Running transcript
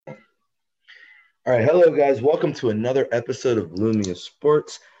All right, hello guys. Welcome to another episode of Lumia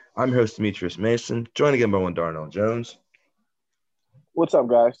Sports. I'm your host Demetrius Mason, joined again by one Darnell Jones, What's up,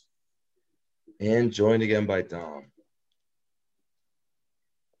 guys? and joined again by Dom.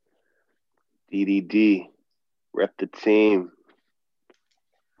 DDD, rep the team.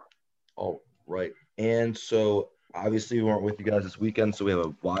 All right, and so obviously we weren't with you guys this weekend, so we have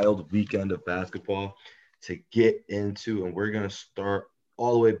a wild weekend of basketball to get into, and we're gonna start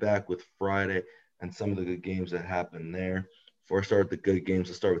all the way back with Friday and some of the good games that happened there. Before I start with the good games,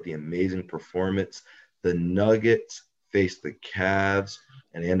 let's start with the amazing performance. The Nuggets faced the Cavs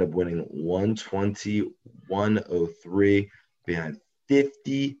and they end up winning 120-103 behind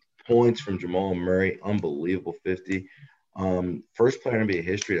 50 points from Jamal Murray. Unbelievable 50. First player in NBA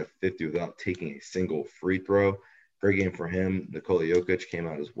history to 50 without taking a single free throw. Great game for him. Nikola Jokic came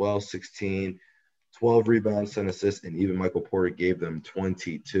out as well, 16, 12 rebounds, 10 assists, and even Michael Porter gave them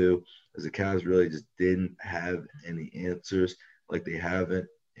 22 as the Cavs really just didn't have any answers like they haven't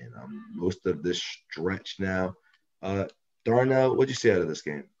in most of this stretch now. Uh, Darnell, what'd you see out of this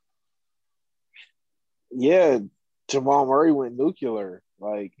game? Yeah, Jamal Murray went nuclear.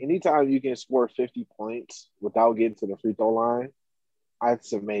 Like anytime you can score 50 points without getting to the free throw line,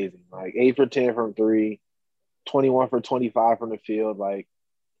 that's amazing. Like 8 for 10 from three, 21 for 25 from the field. Like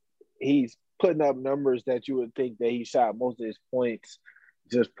he's putting up numbers that you would think that he shot most of his points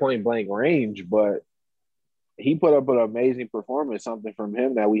just point blank range, but he put up an amazing performance, something from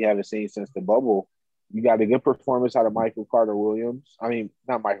him that we haven't seen since the bubble. You got a good performance out of Michael Carter Williams. I mean,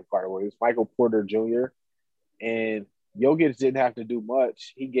 not Michael Carter Williams, Michael Porter Jr. And Jokic didn't have to do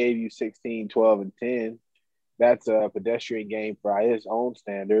much. He gave you 16, 12, and 10. That's a pedestrian game by his own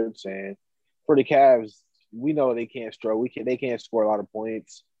standards. And for the Cavs, we know they can't score. They can't score a lot of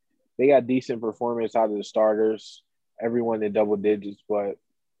points. They got decent performance out of the starters, everyone in double digits, but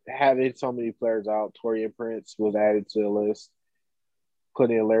having so many players out, Torian Prince was added to the list.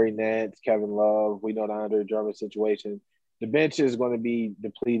 Put in Larry Nance, Kevin Love. We know the Andre Drummond situation. The bench is going to be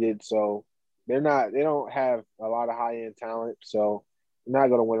depleted, so they don't have a lot of high end talent. So they're not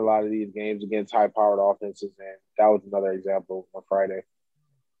going to win a lot of these games against high powered offenses. And that was another example on Friday.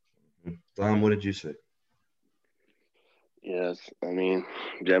 Dom, what did you say? Yes, I mean,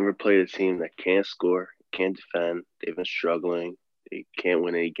 Denver played a team that can't score, can't defend. They've been struggling. They can't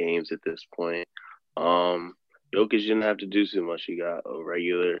win any games at this point. Um, Jokic didn't have to do too much. He got a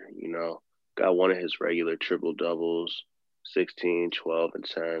regular, got one of his regular triple doubles, 16, 12, and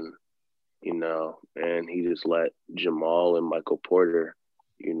 10, and he just let Jamal and Michael Porter,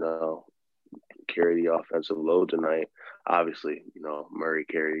 you know, carry the offensive load tonight. Obviously, Murray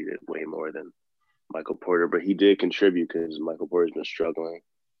carried it way more than Michael Porter, but he did contribute because Michael Porter's been struggling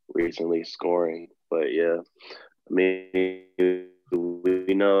recently scoring. But yeah, I mean,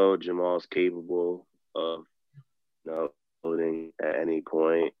 we know Jamal's capable of loading at any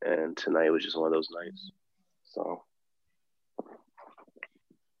point, and tonight was just one of those nights. So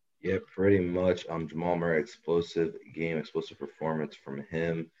Yeah, pretty much. Jamal Murray, explosive game, explosive performance from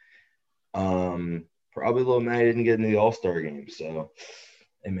him. Probably a little mad he didn't get into the All Star game. So,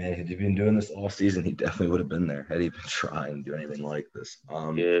 hey man, had he been doing this all season, he definitely would have been there had he been trying to do anything like this.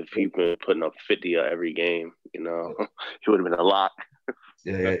 yeah, if he'd been putting up 50 every game, he would have been a lot.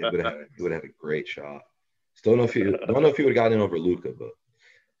 Yeah, he would have a great shot. Still don't know if he would have gotten in over Luca, but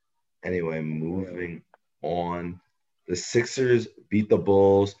anyway, moving on. The Sixers beat the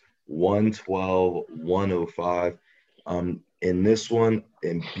Bulls 112-105. In this one,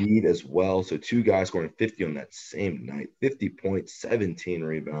 Embiid as well. So two guys scoring 50 on that same night. 50 points, 17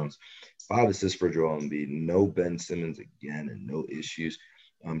 rebounds, 5 assists for Joel Embiid. No Ben Simmons again and no issues.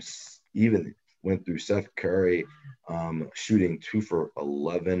 Even went through Seth Curry shooting 2 for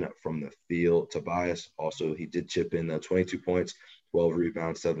 11 from the field. Tobias also, he did chip in 22 points, 12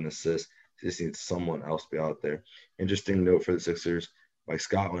 rebounds, 7 assists. Just needs someone else to be out there. Interesting note for the Sixers. Mike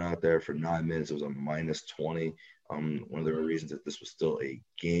Scott went out there for 9 minutes. It was a minus 20. One of the reasons that this was still a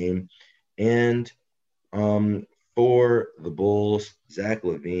game. And for the Bulls, Zach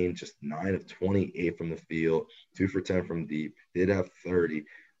LaVine, just 9 of 28 from the field, 2 for 10 from deep. Did have 30,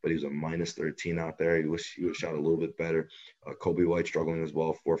 but he was a minus 13 out there. He wish he would have shot a little bit better. Kobe White struggling as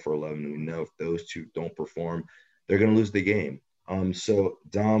well, 4 for 11. And we know if those two don't perform, they're going to lose the game. So,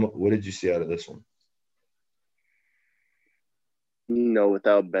 Dom, what did you see out of this one?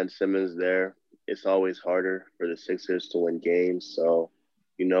 Without Ben Simmons there, it's always harder for the Sixers to win games. So,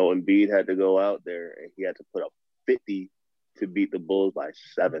 Embiid had to go out there and he had to put up 50 to beat the Bulls by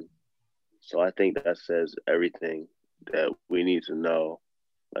 7. So I think that says everything that we need to know,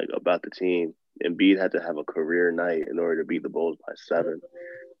 like about the team. Embiid had to have a career night in order to beat the Bulls by 7.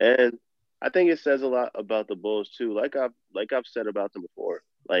 And I think it says a lot about the Bulls too. Like I've said about them before.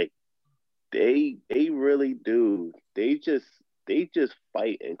 Like they really do. They just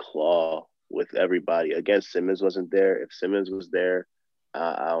fight and claw with everybody. Again, Simmons wasn't there. If Simmons was there,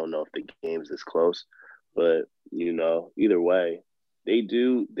 I don't know if the game's this close. But either way, they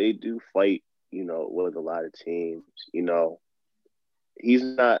do fight. With a lot of teams. He's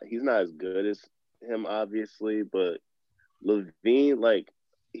not as good as him, obviously, but Levine, like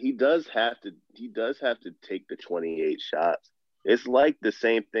he does have to take the 28 shots. It's like the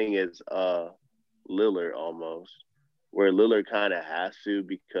same thing as Lillard almost, where Lillard kind of has to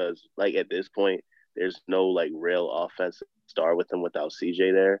because like at this point there's no like real offensive star with him without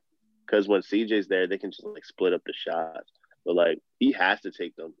CJ there. Because when CJ's there, they can just like split up the shots. But like he has to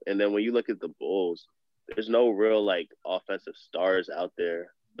take them. And then when you look at the Bulls, there's no real like offensive stars out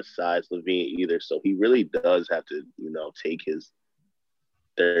there besides Levine either. So he really does have to, take his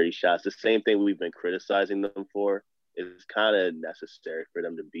 30 shots. The same thing we've been criticizing them for is kind of necessary for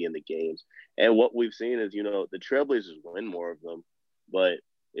them to be in the games. And what we've seen is, the Trailblazers win more of them, but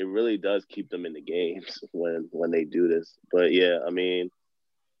it really does keep them in the games when they do this. But yeah, I mean,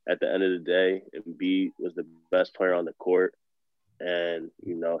 at the end of the day, Embiid was the best player on the court, and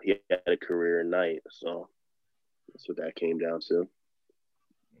he had a career night. So that's what that came down to.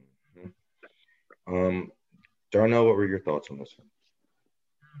 Darnell, what were your thoughts on this one?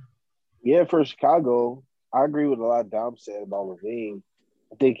 Yeah, for Chicago, I agree with a lot Dom said about Levine.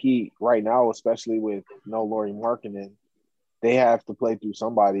 I think he, right now, especially with no Lauri Markkanen, they have to play through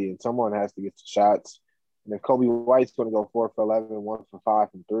somebody, and someone has to get the shots. And if Kobe White's going to go 4 for 11, 1 for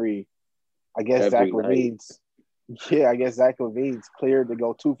 5 from 3, I guess Zach Levine's cleared to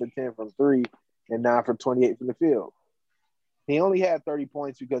go 2 for 10 from 3 and 9 for 28 from the field. He only had 30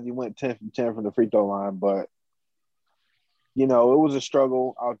 points because he went 10 from 10 from the free throw line, but it was a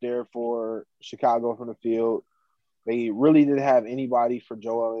struggle out there for Chicago from the field. They really didn't have anybody for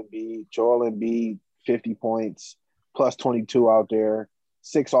Joel Embiid. Joel Embiid, 50 points, plus 22 out there,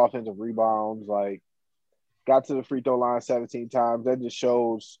 6 offensive rebounds, got to the free throw line 17 times. That just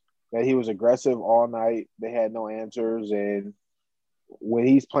shows that he was aggressive all night. They had no answers. And when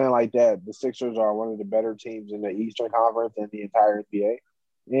he's playing like that, the Sixers are one of the better teams in the Eastern Conference and the entire NBA.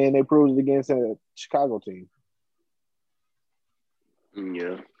 And they proved it against a Chicago team.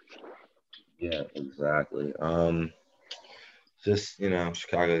 Yeah. Yeah, exactly. Just,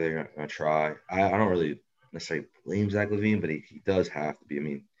 Chicago, they're going to try. I don't really necessarily blame Zach Levine, but he does have to be. I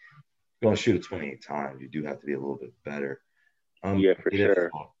mean, you're going to shoot it 28 times. You do have to be a little bit better. Yeah, for sure.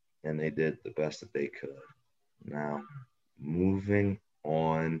 And they did the best that they could. Now, moving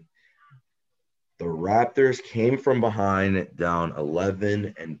on. The Raptors came from behind down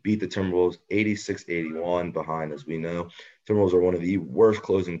 11 and beat the Timberwolves 86-81 behind, as we know. Timberwolves are one of the worst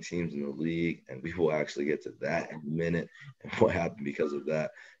closing teams in the league, and we will actually get to that in a minute and what happened because of that.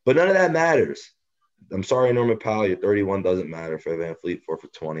 But none of that matters. I'm sorry, Norman Powell, your 31 doesn't matter. Fred VanVleet, 4 for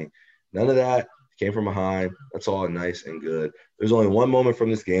 20. None of that. Came from behind. That's all nice and good. There's only one moment from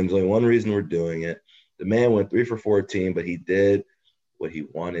this game. There's only one reason we're doing it. The man went 3 for 14, but he did what he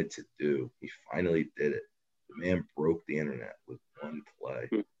wanted to do. He finally did it. The man broke the internet with one play.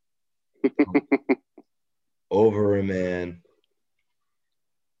 Over a man.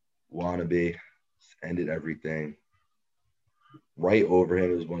 Wannabe. Ended everything. Right over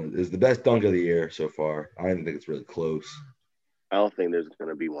him is the best dunk of the year so far. I don't even think it's really close. I don't think there's going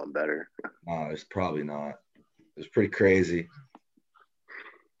to be one better. It's probably not. It's pretty crazy.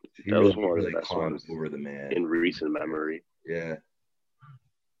 That was one of the best ones over the man in recent memory. Yeah.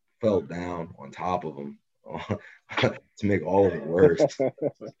 Fell down on top of him to make all of it worse.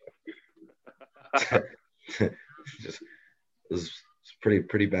 Just, it was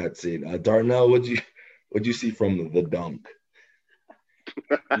pretty bad scene. Darnell, what'd you see from the dunk?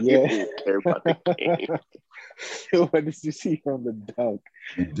 Yeah. What did you see from the dunk?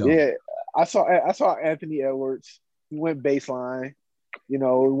 Yeah, I saw Anthony Edwards. He went baseline.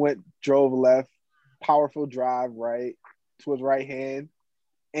 Drove left, powerful drive right to his right hand,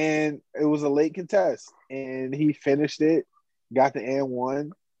 and it was a late contest. And he finished it, got the and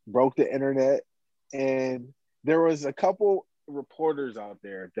one, broke the internet, and there was a couple reporters out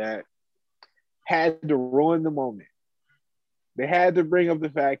there that had to ruin the moment. They had to bring up the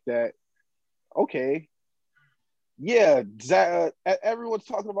fact that, okay, yeah, everyone's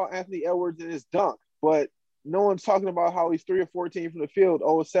talking about Anthony Edwards and his dunk, but no one's talking about how he's 3 of 14 from the field,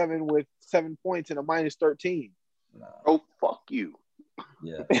 0-7 with 7 points and a minus 13. Oh, fuck you.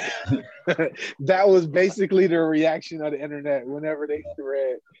 Yeah. That was basically the reaction of the internet whenever they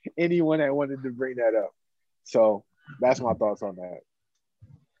read anyone that wanted to bring that up. So that's my thoughts on that.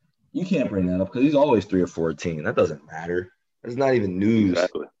 You can't bring that up because he's always 3 or 14. That doesn't matter. That's not even news.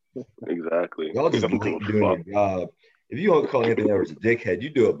 Exactly. Y'all just Don't give like a doing fuck. your job. If you don't call Anthony Edwards a dickhead, you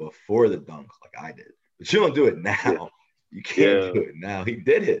do it before the dunk like I did. But you don't do it now. Yeah. You can't Yeah. do it now. He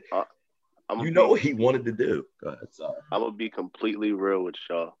did it. You know what he wanted to do. Go ahead. Sorry. I'm gonna be completely real with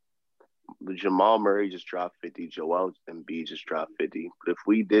y'all. Jamal Murray just dropped 50. Joel Embiid just dropped 50. But if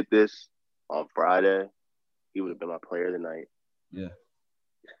we did this on Friday, he would have been my player of the night. Yeah.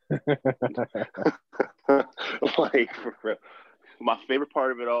 Like, for real. My favorite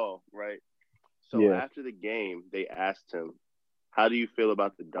part of it all, right? So after the game, they asked him, "How do you feel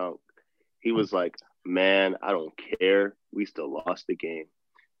about the dunk?" He was like, "Man, I don't care. We still lost the game."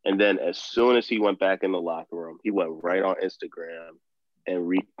 And then as soon as he went back in the locker room, he went right on Instagram and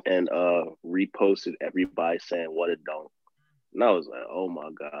reposted everybody saying what a dunk. And I was like, oh my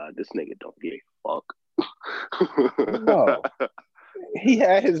God, this nigga don't give a fuck. No. He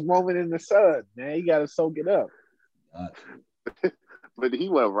had his moment in the sun, man. He gotta soak it up. But he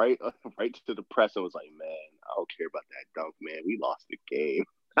went right to the press and was like, man, I don't care about that dunk, man. We lost the game.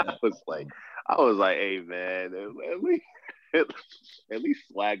 I was like, hey man, at least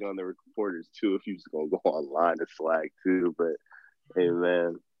slag on the reporters too if you just gonna go online to slag too. But hey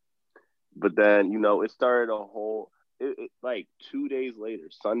man. But then, it started like 2 days later,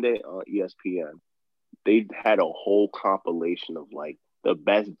 Sunday on ESPN, they had a whole compilation of like the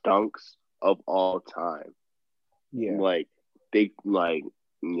best dunks of all time. Yeah. Like like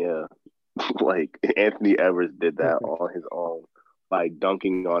Anthony Edwards did that on his own by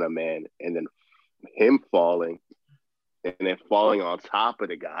dunking on a man and then him falling and then falling on top of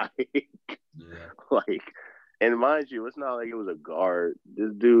the guy. Like, and mind you, it's not like it was a guard.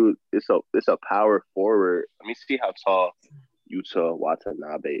 This dude, it's a power forward. Let me see how tall Yuta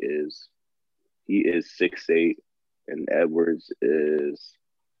Watanabe is. He is 6'8", and Edwards is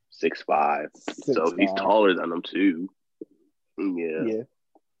 6'5". So he's taller than them too. Yeah.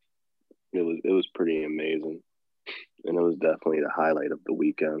 It was pretty amazing, and it was definitely the highlight of the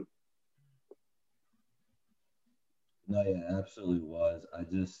weekend. No, yeah, absolutely was.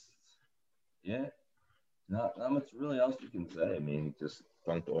 Not much really else you can say. I mean, he just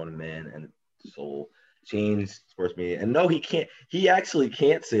dunked on a man and soul changed sports media. And no, he can't. He actually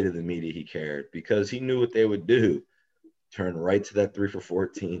can't say to the media he cared because he knew what they would do. Turn right to that 3 for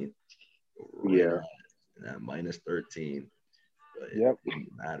 14. Right that minus 13. But it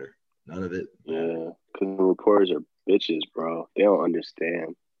didn't matter. None of it mattered. Yeah, because the reporters are bitches, bro. They don't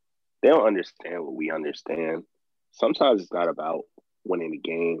understand. They don't understand what we understand. Sometimes it's not about winning the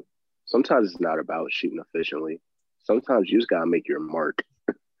game. Sometimes it's not about shooting efficiently. Sometimes you just gotta make your mark.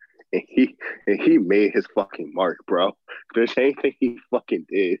 And he made his fucking mark, bro. There's anything he fucking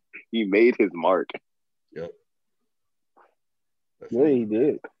did. He made his mark. Yep. Yeah, he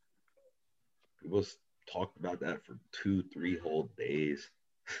did. People talked about that for 2-3 whole days.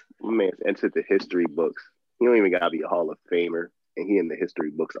 My man's entered the history books. He don't even gotta be a Hall of Famer, and he in the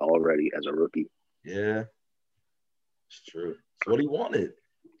history books already as a rookie. Yeah, it's true. It's what he wanted.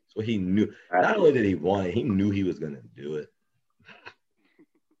 It's what he knew. Not only did he want it, he knew he was gonna do it.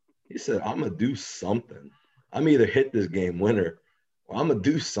 He said, "I'm gonna do something. I'm either hit this game winner, or I'm gonna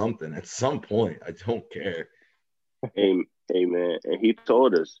do something at some point. I don't care." Hey man, and he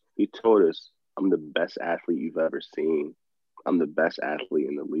told us, I'm the best athlete you've ever seen. I'm the best athlete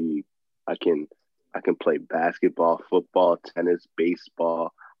in the league. I can play basketball, football, tennis,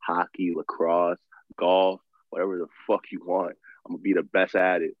 baseball, hockey, lacrosse, golf, whatever the fuck you want. I'm gonna be the best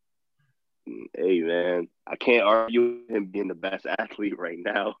at it. And, hey man, I can't argue with him being the best athlete right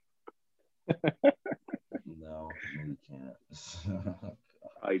now. No, you can't.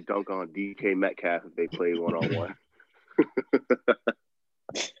 I dunk on DK Metcalf if they played 1-on-1.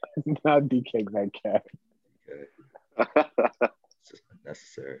 Not DK Metcalf. Okay. It's just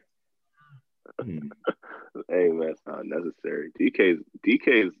unnecessary. Hey man, it's not necessary. DK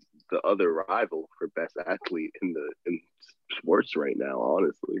is the other rival for best athlete in sports right now.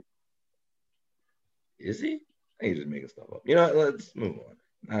 Honestly, is he? I think he's just making stuff up. You know what? Let's move on.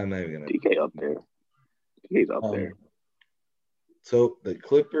 I'm not even gonna. DK up there. DK's up there. So the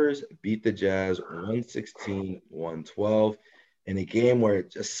Clippers beat the Jazz 116-112 in a game where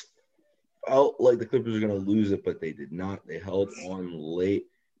it just felt like the Clippers were going to lose it, but they did not. They held on late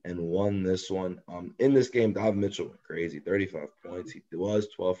and won this one. In this game, Donovan Mitchell went crazy, 35 points. He was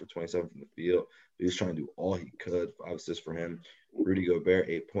 12 for 27 from the field. He was trying to do all he could. 5 assists for him. Rudy Gobert,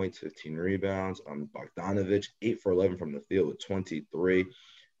 8 points, 15 rebounds. Bogdanovich, 8 for 11 from the field with 23.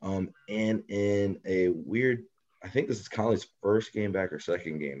 And in a weird, I think this is Conley's first game back or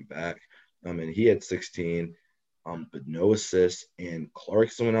second game back. And he had 16. but no assists. And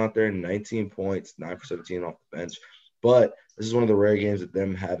Clarkson went out there, 19 points, 9 for 17 off the bench. But this is one of the rare games that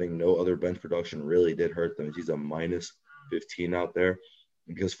them having no other bench production really did hurt them. He's a minus 15 out there.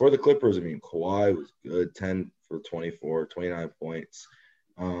 Because for the Clippers, I mean, Kawhi was good, 10 for 24, 29 points.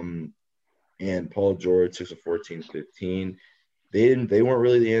 And Paul George, 6 of 14, 15. They weren't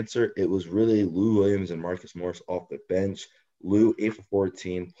really the answer. It was really Lou Williams and Marcus Morris off the bench. Lou, 8 for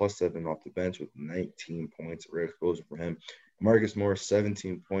 14, plus 7 off the bench with 19 points. Rare exposure for him. Marcus Morris,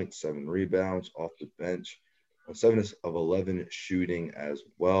 17 points, 7 rebounds off the bench. 7 of 11 shooting as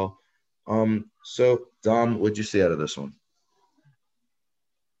well. So, Dom, what'd you see out of this one?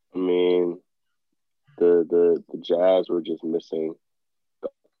 I mean, the Jazz were just missing the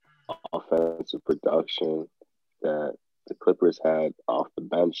offensive production that the Clippers had off the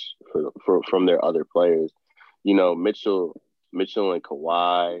bench from their other players. You know, Mitchell and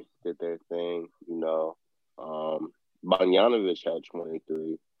Kawhi did their thing. You know, Bogdanovic had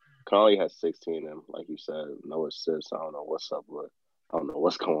 23. Conley has 16, and like you said, no assists. I don't know what's up with. I don't know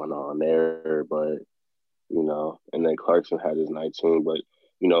what's going on there, but you know. And then Clarkson had his 19, but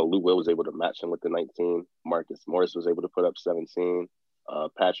you know, Lou Will was able to match him with the 19. Marcus Morris was able to put up 17.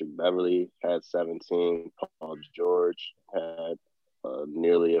 Patrick Beverly had 17. Paul George had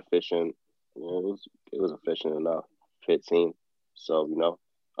nearly efficient. You know, it was efficient enough. 15. So you know,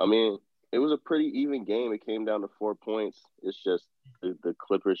 I mean, it was a pretty even game. It came down to 4 points. It's just the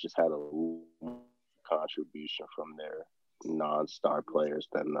Clippers just had a contribution from their non-star players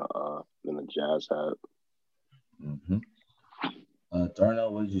than the Jazz had. Mm-hmm.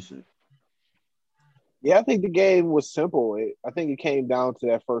 Darnell, what did you say? Yeah, I think the game was simple. I think it came down to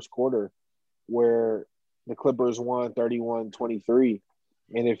that first quarter where the Clippers won 31-23.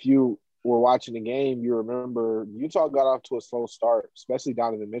 And if you were watching the game, you remember Utah got off to a slow start, especially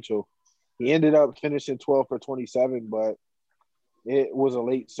Donovan Mitchell. He ended up finishing 12 for 27, but it was a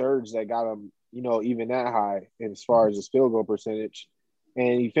late surge that got him, you know, even that high as far as his field goal percentage.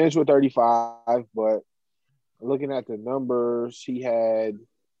 And he finished with 35, but looking at the numbers, he had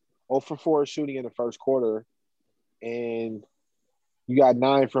 0 for 4 shooting in the first quarter, and you got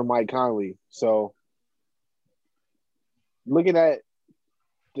 9 from Mike Conley. So looking at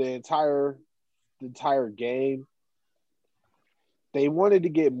the entire game, they wanted to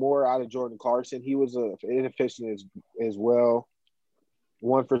get more out of Jordan Clarkson. He was inefficient as well.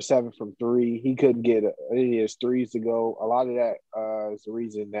 1 for 7 from 3. He couldn't get any of his threes to go. A lot of that is the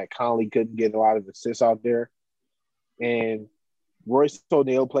reason that Conley couldn't get a lot of assists out there. And Royce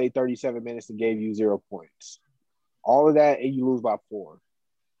O'Neal played 37 minutes and gave you 0 points. All of that, and you lose by 4.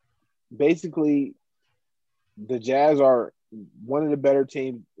 Basically, the Jazz are one of the better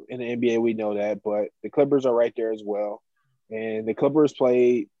teams in the NBA. We know that, but the Clippers are right there as well. And the Clippers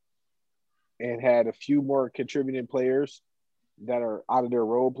played and had a few more contributing players that are out of their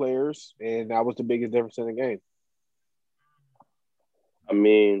role players, and that was the biggest difference in the game. I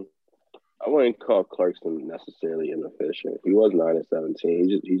mean, I wouldn't call Clarkson necessarily inefficient. He was 9 of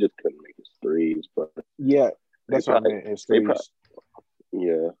 17. He just couldn't make his threes. But yeah, that's what I meant. His threes.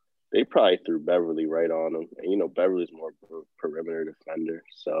 They probably threw Beverly right on him, and you know Beverly's more perimeter defender,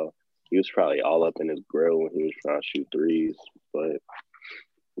 so he was probably all up in his grill when he was trying to shoot threes. But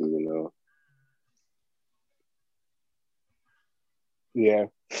you know, yeah,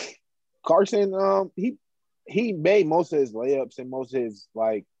 Clarkson. He made most of his layups and most of his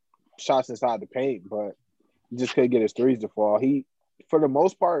like shots inside the paint, but he just couldn't get his threes to fall. He, for the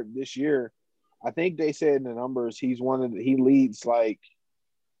most part, this year, I think they said in the numbers he leads like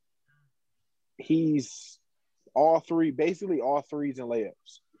he's basically all threes and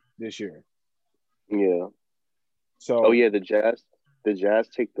layups this year. Yeah. So. Oh yeah, the Jazz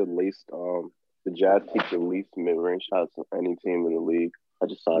take the least mid-range shots of any team in the league. I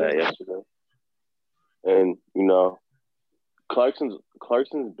just saw that yesterday. And you know, Clarkson's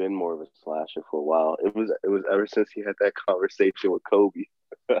been more of a slasher for a while. It was ever since he had that conversation with Kobe.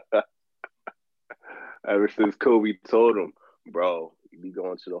 Ever since Kobe told him, bro, you be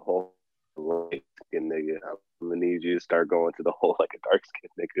going to the hole light skin nigga. I'm gonna need you to start going to the hole like a dark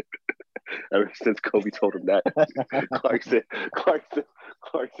skin nigga. Ever since Kobe told him that,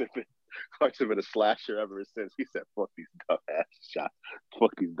 Clarkson been a slasher ever since. He said, fuck these dumb ass shots.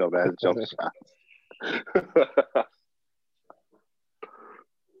 Fuck these dumb ass jump shots.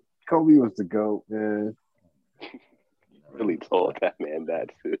 Kobe was the GOAT, man. Really told that man that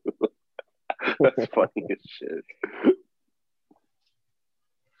too. That's funny as shit.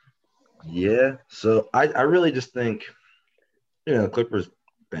 Yeah, so I really just think, you know, the Clippers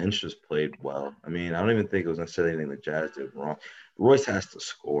bench just played well. I mean, I don't even think it was necessarily anything the Jazz did wrong. Royce has to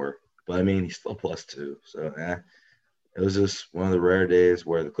score, but I mean, he's still +2, so It was just one of the rare days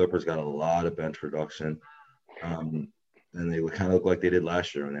where the Clippers got a lot of bench production. And they would kind of look like they did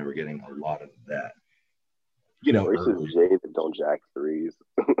last year when they were getting a lot of that. Versus Early. Jay that don't jack threes.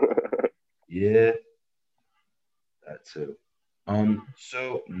 Yeah, that too.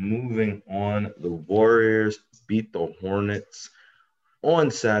 So moving on, the Warriors beat the Hornets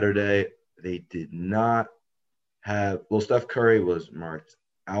on Saturday. They did not have Steph Curry was marked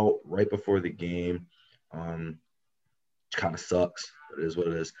out right before the game. Which kind of sucks, but it is what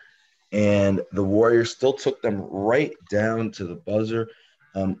it is. And the Warriors still took them right down to the buzzer.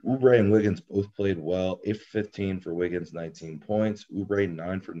 Oubre and Wiggins both played well. 8 for 15 for Wiggins, 19 points. Oubre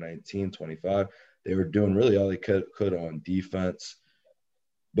 9 for 19, 25. They were doing really all they could on defense.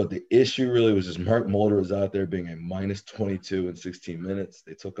 But the issue really was just Mark Mulder was out there being a minus 22 in 16 minutes.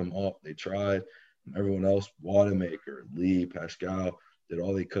 They took him off. They tried. Everyone else, Wanamaker, Lee, Pascal, did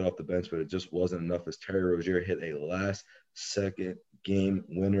all they could off the bench, but it just wasn't enough as Terry Rozier hit a last-second game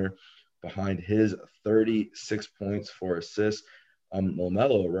winner behind his 36 points, 4 assists.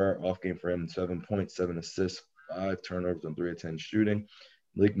 LaMelo, a rare off game for him, 7 points, 7 assists, 5 turnovers on 3 of 10 shooting.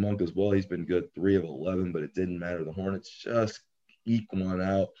 Malik Monk as well, he's been good, 3 of 11, but it didn't matter. The Hornets just eke one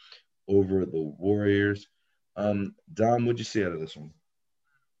out over the Warriors. Dom, what'd you see out of this one?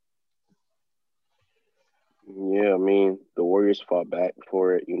 Yeah, I mean, the Warriors fought back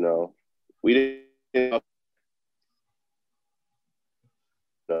for it, We didn't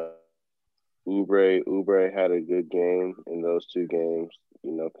Oubre had a good game in those 2 games,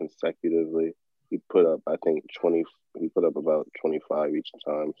 consecutively. He put up, I think, he put up about 25 each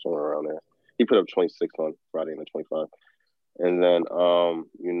time, somewhere around there. He put up 26 on Friday and then 25. And then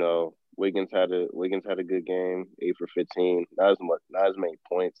Wiggins had a good game, 8 for 15. Not as many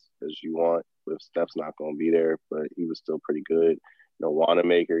points as you want if Steph's not going to be there, but he was still pretty good.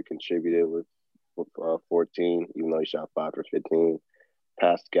 Wanamaker contributed with 14, even though he shot 5 for 15.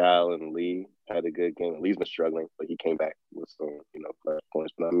 Pascal and Lee had a good game. Lee's been struggling, but he came back with some, clutch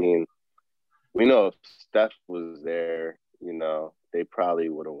points. But I mean, we know if Steph was there, they probably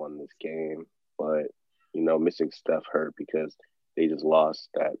would have won this game. But, missing Steph hurt because they just lost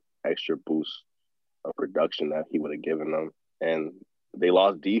that extra boost of production that he would have given them. And they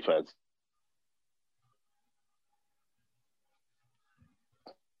lost defense.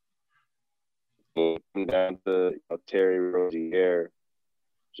 Down to Terry Rozier,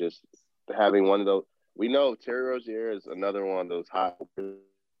 just having one of those. We know Terry Rozier is another one of those hot,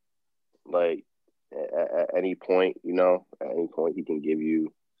 like at any point, at any point he can give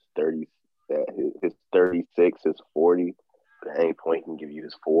you 30, his 36, his 40. At any point he can give you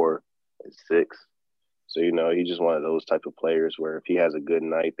his 4, his 6. So, he's just one of those type of players where if he has a good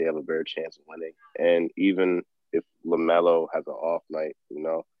night, they have a better chance of winning. And even if LaMelo has an off night,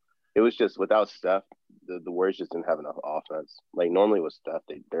 it was just without Steph, the Warriors just didn't have enough offense. Like normally with Steph,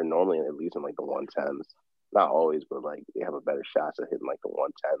 they're normally at least in like the 110s. Not always, but like they have a better shot at hitting like the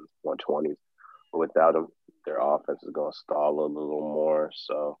 110s, 120s. But without him, their offense is going to stall a little more.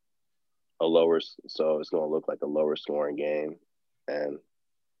 So it's going to look like a lower scoring game. And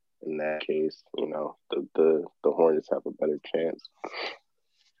in that case, the Hornets have a better chance.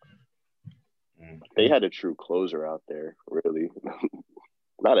 They had a true closer out there, really.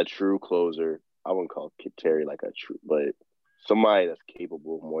 Not a true closer. I wouldn't call Terry like a true, but somebody that's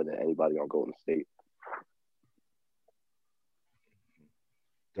capable more than anybody on Golden State.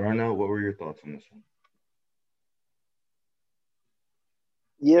 Darnell, what were your thoughts on this one?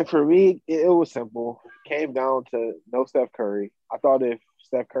 Yeah, for me, it was simple. It came down to no Steph Curry. I thought if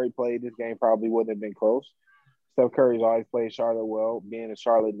Steph Curry played, this game probably wouldn't have been close. Steph Curry's always played Charlotte well, being a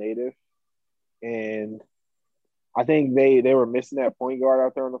Charlotte native. And I think they were missing that point guard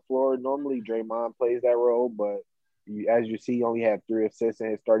out there on the floor. Normally, Draymond plays that role, but as you see, he only had 3 assists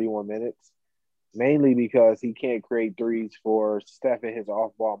in his 31 minutes, mainly because he can't create threes for Steph and his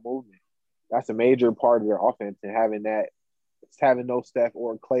off-ball movement. That's a major part of their offense, and having no Steph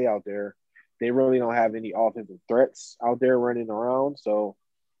or Clay out there, they really don't have any offensive threats out there running around. So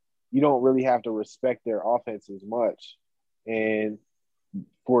you don't really have to respect their offense as much. And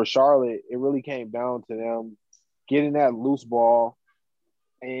for Charlotte, it really came down to them getting that loose ball,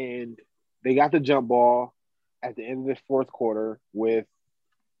 and they got the jump ball at the end of the 4th quarter with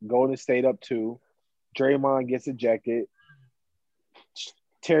Golden State up 2. Draymond gets ejected.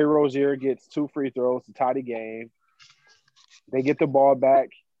 Terry Rozier gets 2 free throws to tie the game. They get the ball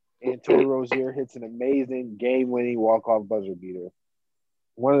back, and Terry Rozier hits an amazing game-winning walk-off buzzer beater.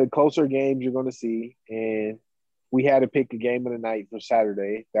 One of the closer games you're going to see, and we had to pick a game of the night for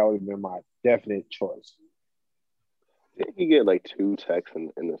Saturday. That would have been my definite choice. Didn't you get like 2 techs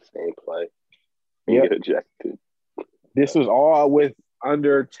in the same play? You Yep. get ejected. This was all with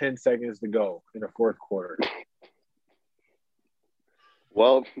under 10 seconds to go in the fourth quarter.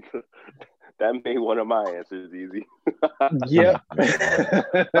 Well, that made one of my answers easy. Yep.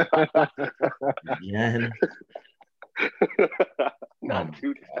 Again. Not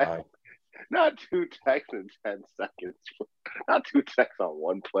two texts in 10 seconds. Not two texts on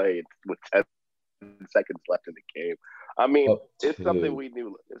one play with 10 seconds left in the game. I mean, it's something we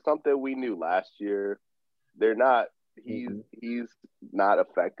knew. It's something we knew last year. They're not. He's not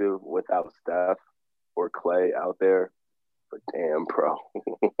effective without Steph or Clay out there. But damn, bro.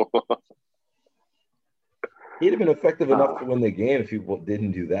 He'd have been effective enough to win the game if he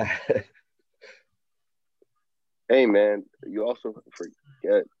didn't do that. Hey, man, you also forget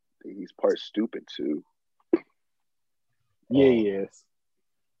that he's part stupid, too. Yeah, he is.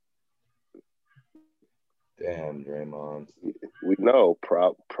 Damn, Draymond. We know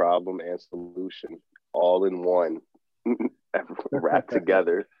problem and solution all in one, wrapped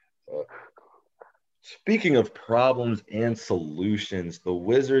together. Speaking of problems and solutions, the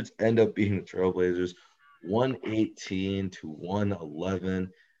Wizards end up beating the Trailblazers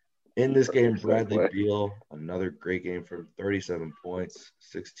 118-111. In this game, Bradley Beal, another great game for 37 points,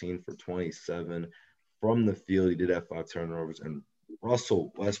 16 for 27 from the field. He did have 5 turnovers. And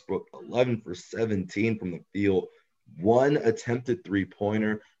Russell Westbrook, 11 for 17 from the field, 1 attempted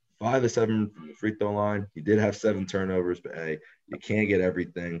three-pointer, 5 of 7 from the free throw line. He did have 7 turnovers, but hey, you can't get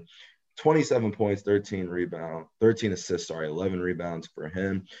everything. 27 points, 13 assists, 11 rebounds for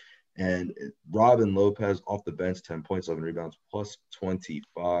him. And Robin Lopez off the bench, 10 points, 11 rebounds, plus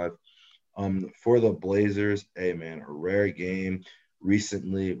 25. For the Blazers, hey, man, a rare game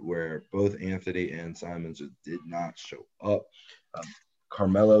recently where both Anthony and Simons did not show up.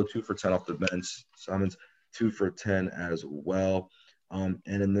 Carmelo, 2 for 10 off the bench. Simons, 2 for 10 as well. And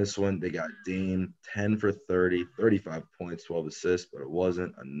in this one, they got Dame, 10 for 30, 35 points, 12 assists, but it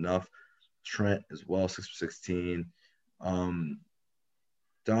wasn't enough. Trent as well, 6 for 16.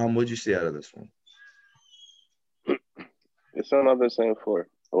 Dom, what'd you see out of this one? It's something I've been saying before.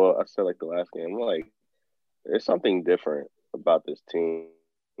 Well, I said like the last game, like there's something different about this team.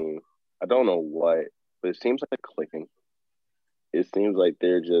 I don't know what, but it seems like clicking. It seems like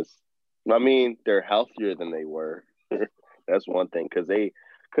they're they're healthier than they were. That's one thing, because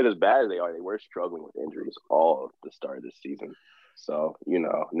as bad as they are, they were struggling with injuries all of the start of the season. So,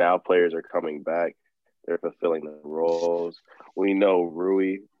 now players are coming back. They're fulfilling the roles. We know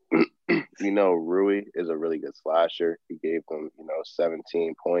Rui is a really good slasher. He gave them,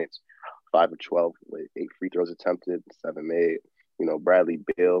 17 points, 5 of 12 with 8 free throws attempted, 7 made. Bradley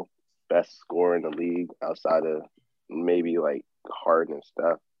Beal, best scorer in the league outside of maybe like Harden and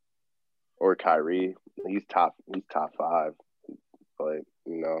Steph or Kyrie. He's top 5, but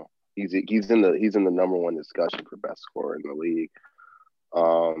he's in the number one discussion for best scorer in the league.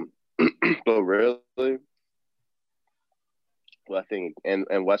 But really, well, I think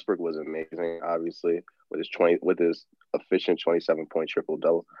and Westbrook was amazing, obviously, with his efficient 27-point triple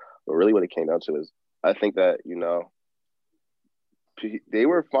double. But really, what it came down to is, I think that they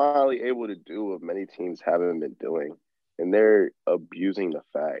were finally able to do what many teams haven't been doing, and they're abusing the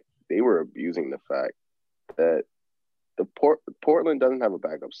fact that Portland doesn't have a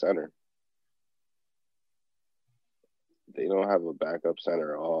backup center. They don't have a backup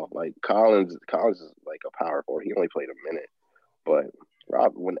center at all. Like Collins is like a power forward. He only played a minute. But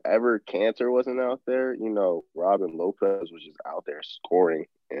whenever Cantor wasn't out there, Robin Lopez was just out there scoring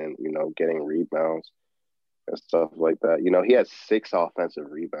and, getting rebounds and stuff like that. He had 6 offensive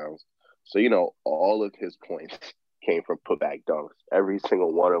rebounds. So, all of his points came from putback dunks. Every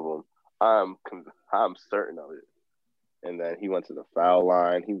single one of them. I'm certain of it. And then he went to the foul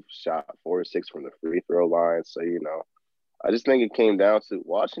line. He shot 4 or 6 from the free throw line. So, I just think it came down to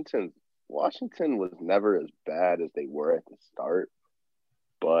Washington was never as bad as they were at the start,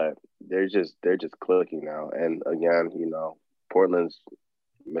 but they're just clicking now. And again, Portland's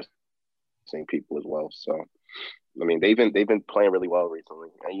missing people as well. So, I mean, they've been playing really well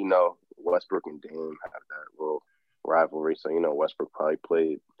recently, and Westbrook and Dame have that little rivalry. So Westbrook probably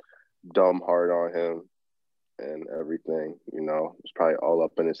played dumb hard on him and everything. It's probably all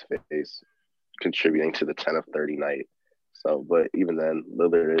up in his face, contributing to the 10 of 30 night. So, but even then,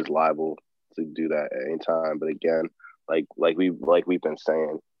 Lillard is liable to do that at any time. But again, like we've been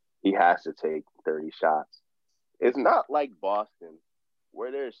saying, he has to take 30 shots. It's not like Boston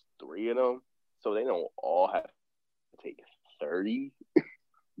where there's 3 of them, so they don't all have to take 30.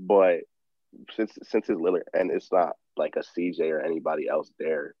 But since it's Lillard, and it's not like a CJ or anybody else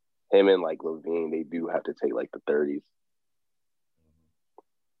there, him and like Levine, they do have to take like the 30s.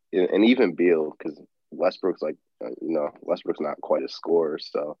 And even Beal, because Westbrook's Westbrook's not quite a scorer,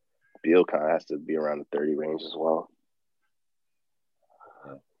 so Beal kind of has to be around the 30 range as well.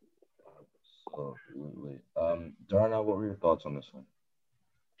 Yeah, absolutely. Darnell, what were your thoughts on this one?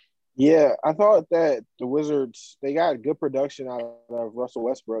 Yeah, I thought that the Wizards, they got good production out of Russell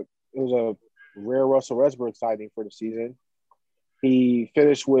Westbrook. It was a rare Russell Westbrook sighting for the season. He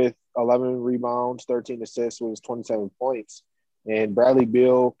finished with 11 rebounds, 13 assists with his 27 points. And Bradley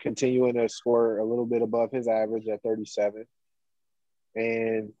Beal continuing to score a little bit above his average at 37.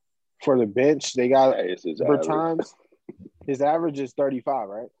 And for the bench, they got Bertans. His average is 35,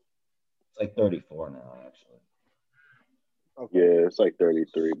 right? It's like 34 now, actually. Okay. Yeah, it's like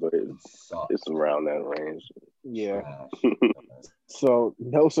 33, but it's around that range. Yeah. So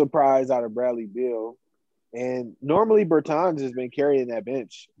no surprise out of Bradley Beal. And normally Bertans has been carrying that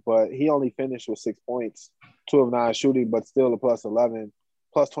bench, but he only finished with 6 points, 2 of 9 shooting, but still a plus 11,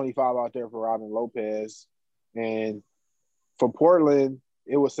 plus 25 out there for Robin Lopez. And for Portland,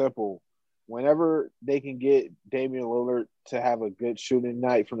 it was simple. Whenever they can get Damian Lillard to have a good shooting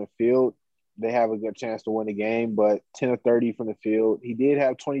night from the field, they have a good chance to win the game. But 10 of 30 from the field. He did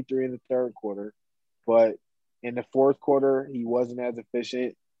have 23 in the third quarter, but in the fourth quarter, he wasn't as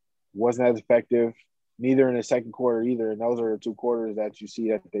efficient, wasn't as effective. Neither in the second quarter either. And those are the 2 quarters that you see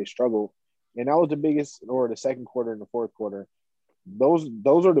that they struggled. And that was the biggest, or the second quarter and the fourth quarter. Those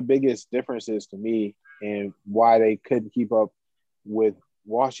are the biggest differences to me and why they couldn't keep up with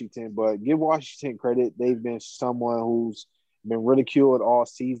Washington. But give Washington credit. They've been someone who's been ridiculed all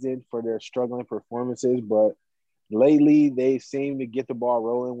season for their struggling performances. But lately, they seem to get the ball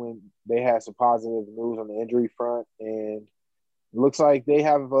rolling when they had some positive news on the injury front. And looks like they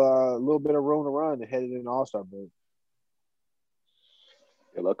have a little bit of room to run headed in the All-Star break.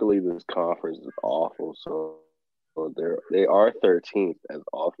 Yeah, luckily, this conference is awful, so they are 13th, as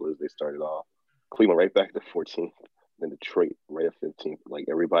awful as they started off. Cleveland right back to 14th, then Detroit right at 15th, like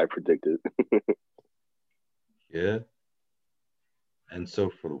everybody predicted. Yeah. And so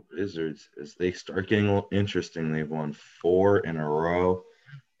for the Wizards, as they start getting a little interesting, they've won 4 in a row,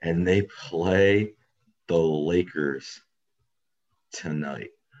 and they play the Lakers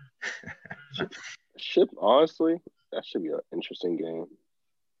tonight. Honestly, that should be an interesting game.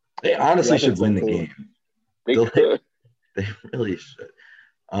 They honestly should win the game. They could. They really should.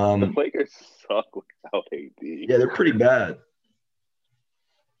 The Lakers suck without AD. Yeah, they're pretty bad.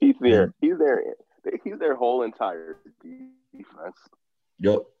 He's their whole entire defense.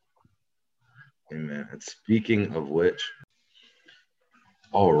 Yep. Amen. And speaking of which,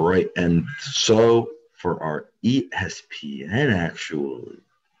 all right. And so for our ESPN, actually,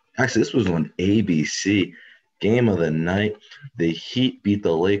 this was on ABC. Game of the night. The Heat beat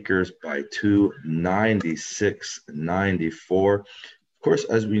the Lakers by 2, 96-94. Of course,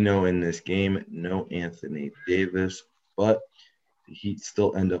 as we know in this game, no Anthony Davis, but the Heat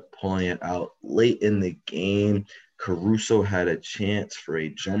still end up pulling it out late in the game. Caruso had a chance for a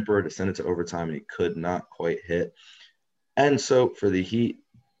jumper to send it to overtime, and he could not quite hit. And so for the Heat,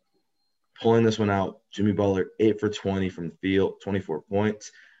 pulling this one out, Jimmy Butler, 8 for 20 from the field, 24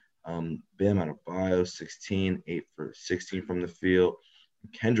 points. Bam Adebayo, 16, 8 for 16 from the field.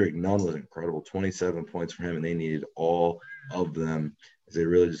 Kendrick Nunn was incredible, 27 points for him, and they needed all of them as they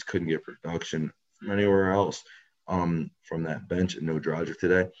really just couldn't get production from anywhere else from that bench. No Dragic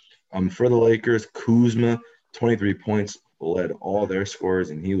today. For the Lakers, Kuzma, 23 points, led all their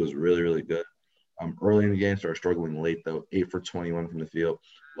scores, and he was really, really good. Early in the game, started struggling late, though, 8 for 21 from the field.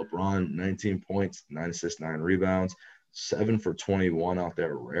 LeBron, 19 points, 9 assists, 9 rebounds. 7 for 21 out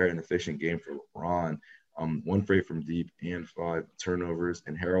there, rare and efficient game for LeBron. 1 for 8 from deep and 5 turnovers.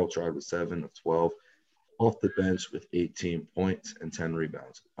 And Harold tried with 7 of 12 off the bench with 18 points and 10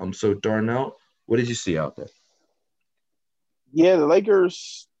 rebounds. So Darnell, what did you see out there? Yeah, the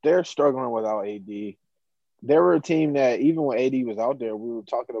Lakers, they're struggling without AD. They were a team that even when AD was out there, we were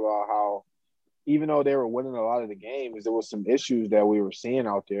talking about how even though they were winning a lot of the games, there was some issues that we were seeing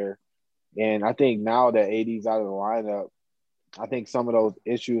out there. And I think now that AD's out of the lineup, I think some of those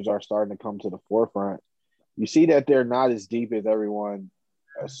issues are starting to come to the forefront. You see that they're not as deep as everyone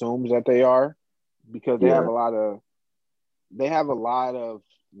assumes that they are because they have a lot of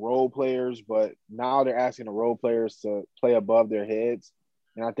role players, but now they're asking the role players to play above their heads.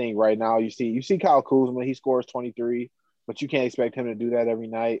 And I think right now you see Kyle Kuzma, he scores 23, but you can't expect him to do that every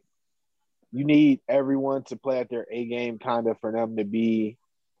night. You need everyone to play at their A game kind of for them to be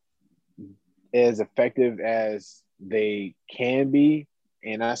as effective as they can be,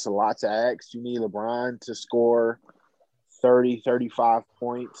 and that's a lot to ask. You need LeBron to score 30, 35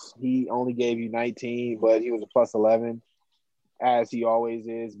 points. He only gave you 19, but he was a plus 11, as he always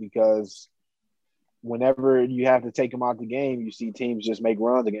is, because whenever you have to take him out the game, you see teams just make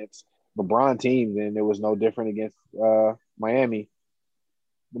runs against LeBron teams, and it was no different against Miami.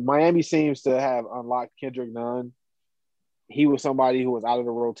 Miami seems to have unlocked Kendrick Nunn. He was somebody who was out of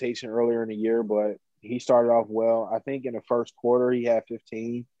the rotation earlier in the year, but he started off well. I think in the first quarter he had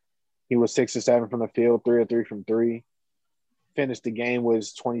 15. He was 6 or 7 from the field, 3 or 3 from 3. Finished the game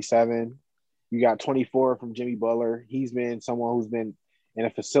was 27. You got 24 from Jimmy Butler. He's been someone who's been in a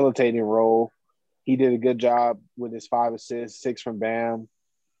facilitating role. He did a good job with his 5 assists, 6 from Bam.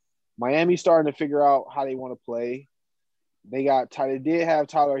 Miami's starting to figure out how they want to play. They did have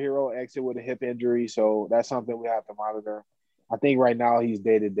Tyler Hero exit with a hip injury, so that's something we have to monitor. I think right now he's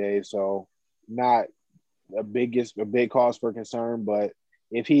day-to-day, so not a big cause for concern. But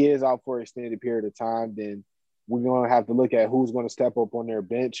if he is out for an extended period of time, then we're going to have to look at who's going to step up on their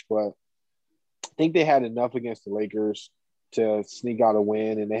bench. But I think they had enough against the Lakers to sneak out a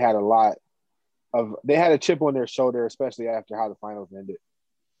win, and they had a chip on their shoulder, especially after how the finals ended.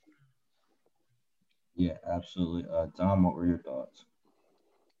 Yeah, absolutely. Tom, what were your thoughts?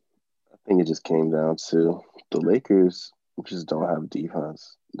 I think it just came down to the Lakers just don't have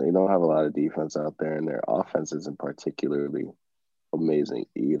defense. They don't have a lot of defense out there, and their offense isn't particularly amazing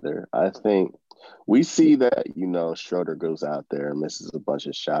either. I think we see that, Schroeder goes out there and misses a bunch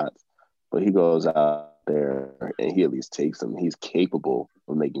of shots, but he goes out there and he at least takes them. He's capable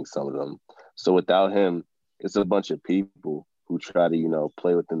of making some of them. So without him, it's a bunch of people who try to,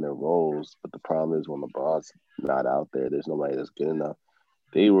 play within their roles. But the problem is when LeBron's not out there, there's nobody that's good enough.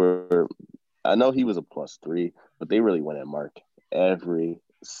 I know he was a +3, but they really went at Mark every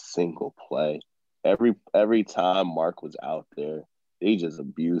single play. Every time Mark was out there, they just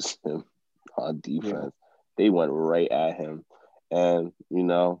abused him on defense. Yeah. They went right at him. And,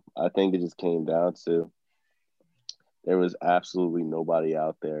 I think it just came down to there was absolutely nobody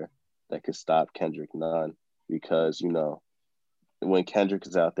out there that could stop Kendrick Nunn because, when Kendrick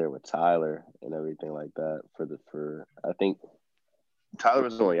is out there with Tyler and everything like that I think Tyler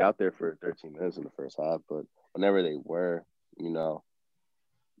was only out there for 13 minutes in the first half, but whenever they were,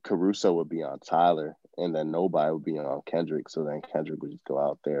 Caruso would be on Tyler and then nobody would be on Kendrick. So then Kendrick would just go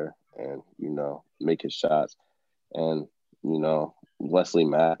out there and, make his shots. And, Wesley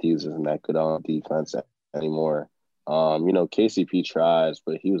Matthews isn't that good on defense anymore. KCP tries,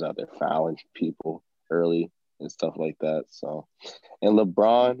 but he was out there fouling people early and stuff like that. So, and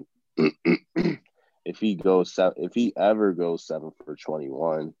LeBron, if he ever goes 7 for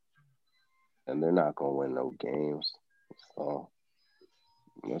 21, and they're not going to win no games. So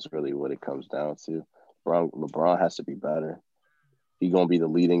that's really what it comes down to. LeBron has to be better. He's going to be the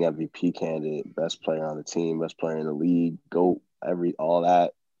leading MVP candidate, best player on the team, best player in the league, GOAT, all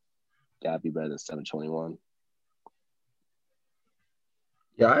that. Got to be better than 721.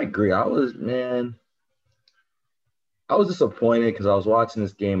 Yeah, I agree. I was disappointed because I was watching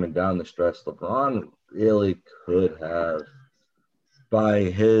this game and down the stretch, LeBron really could have, by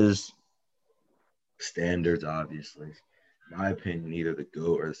his standards, obviously, in my opinion, either the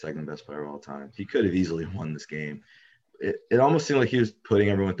GOAT or the second best player of all time. He could have easily won this game. It almost seemed like he was putting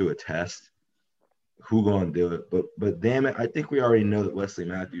everyone through a test. Who going to do it? But damn it, I think we already know that Wesley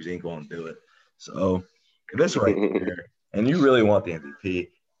Matthews ain't going to do it. So if it's right there, and you really want the MVP,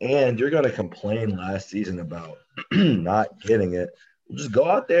 and you're going to complain last season about not getting it, just go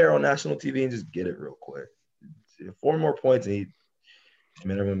out there on national TV and just get it real quick. 4 more points, and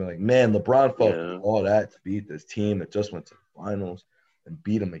everyone be like, man, LeBron fought through all that to beat this team that just went to the finals and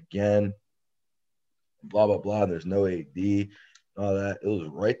beat him again. Blah, blah, blah. There's no AD. All that. It was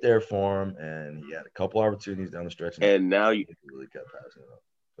right there for him, and he had a couple opportunities down the stretch. And now you really kept passing it up.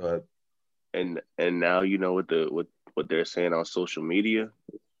 Go ahead. And now you know what they're saying on social media.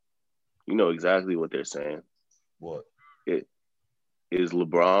 You know exactly what they're saying. What? Is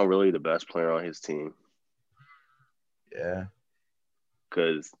LeBron really the best player on his team? Yeah.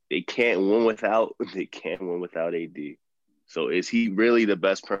 Because they can't win without AD. So is he really the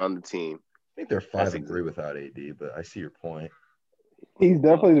best player on the team? I think they're 5-3 without AD, but I see your point. He's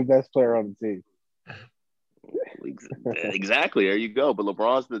definitely the best player on the team. Exactly. There you go. But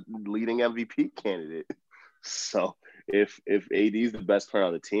LeBron's the leading MVP candidate. So if AD is the best player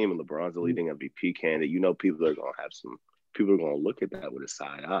on the team and LeBron's the leading MVP candidate, people are going to look at that with a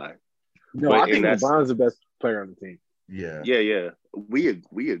side eye. No, I think LeBron's the best player on the team. Yeah. Yeah. We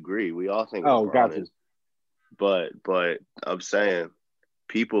agree. We all think LeBron gotcha. Is. But I'm saying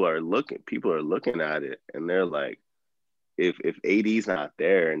people are looking at it and they're like, if AD's not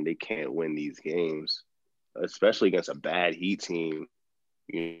there and they can't win these games, especially against a bad Heat team,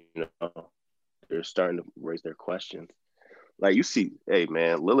 they're starting to raise their questions. Like you see, hey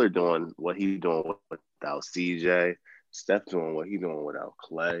man, Lillard doing what he's doing without CJ, Steph doing what he's doing without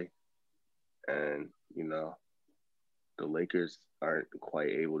Clay, and the Lakers aren't quite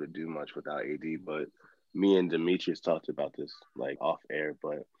able to do much without AD. But me and Demetrius talked about this like off air,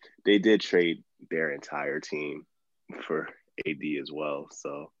 but they did trade their entire team for AD as well.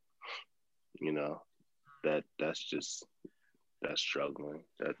 So that's struggling.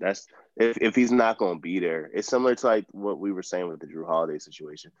 That's if he's not going to be there. It's similar to like what we were saying with the Drew Holiday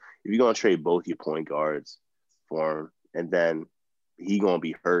situation. If you're going to trade both your point guards for him, and then he going to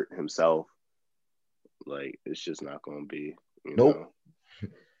be hurt himself, like it's just not going to be. Nope.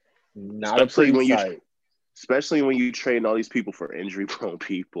 Not especially when you trade all these people for injury prone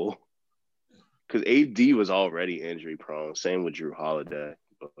people. Because AD was already injury prone. Same with Drew Holiday.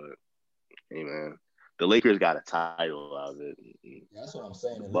 But hey man, the Lakers got a title out of it. That's what I'm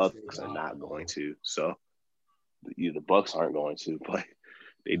saying. The Bucks are not going to. So the Bucks aren't going to, but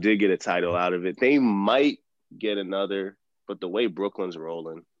they did get a title out of it. They might get another, but the way Brooklyn's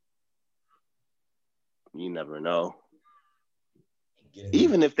rolling, you never know.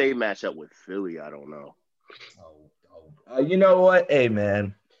 Even if they match up with Philly, I don't know. You know what? Hey,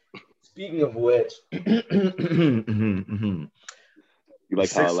 man. Speaking of which, you like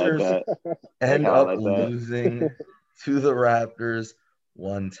Sixers how I like that? end up losing to the Raptors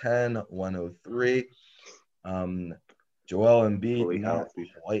 110-103. Joel Embiid, not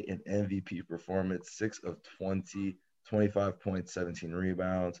quite an MVP performance, 6 of 20, 25 points, 17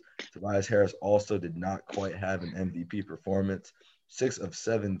 rebounds. Tobias Harris also did not quite have an MVP performance, 6 of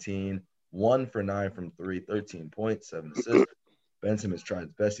 17, 1 for 9 from 3, 13 points, 7 assists. Ben Simmons tried as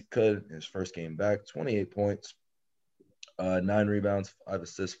best he could in his first game back, 28 points, 9 rebounds, 5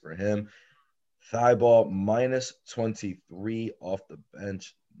 assists for him. Thibault minus 23 off the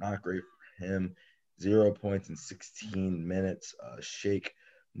bench, not great for him. 0 points in 16 minutes. Shake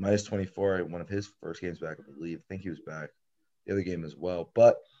minus 24 in one of his first games back, I believe. I think he was back the other game as well.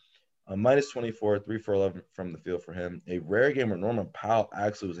 But minus 24, 3 for 11 from the field for him. A rare game where Norman Powell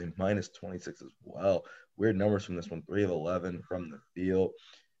actually was a minus 26 as well. Weird numbers from this one, 3 of 11 from the field.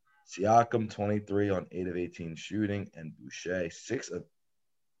 Siakam, 23 on 8 of 18 shooting. And Boucher, 6 of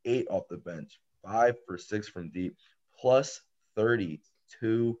 8 off the bench. 5 for 6 from deep. Plus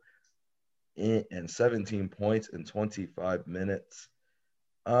 32 and 17 points in 25 minutes.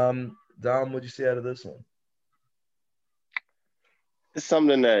 Dom, what'd you see out of this one? It's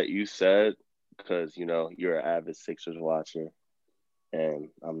something that you said because, you're an avid Sixers watcher and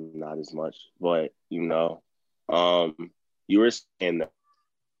I'm not as much. But, you were saying that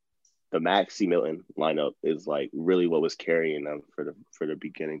the Maxey Milton lineup is like really what was carrying them for the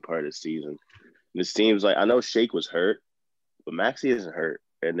beginning part of the season. And it seems like I know Shake was hurt, but Maxey isn't hurt.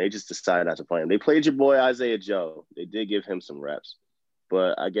 And they just decided not to play him. They played your boy Isaiah Joe. They did give him some reps,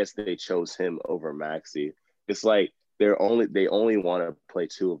 but I guess they chose him over Maxey. It's like they only want to play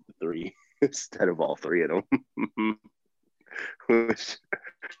 2 of the 3 instead of all 3 of them, which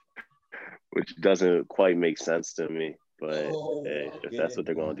doesn't quite make sense to me. But hey, if that's what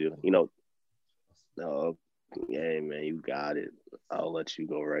they're gonna do, no, yeah, man, you got it. I'll let you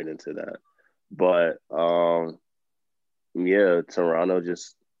go right into that. But yeah, Toronto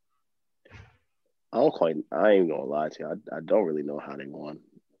just I ain't gonna lie to you. I don't really know how they won.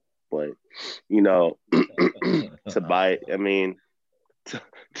 But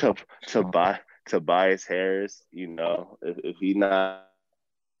Tobias Harris, if he not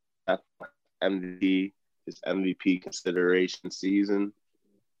MVP, his MVP consideration season,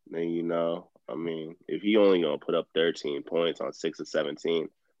 then if he only gonna put up 13 points on 6 of 17,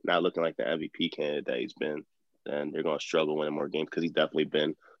 not looking like the MVP candidate that he's been, then they're gonna struggle winning more games because he's definitely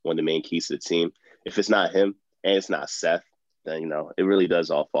been one of the main keys to the team. If it's not him and it's not Seth, then it really does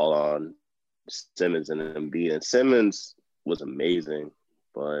all fall on Simmons and Embiid. And Simmons was amazing,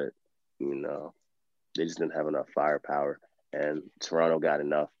 but they just didn't have enough firepower. And Toronto got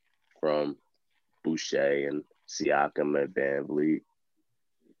enough from Boucher and Siakam and VanVleet.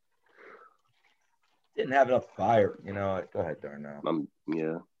 Didn't have enough fire. Go ahead, Darnell.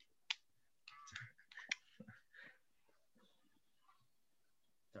 Yeah.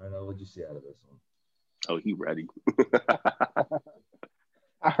 Darnell, what'd you see out of this one? Oh, he ready.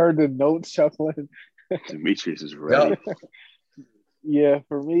 I heard the notes shuffling. Demetrius is ready. Yeah,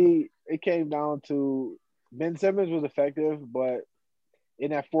 for me, it came down to Ben Simmons was effective, but in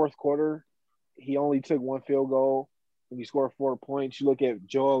that fourth quarter, he only took 1 field goal and he scored 4 points. You look at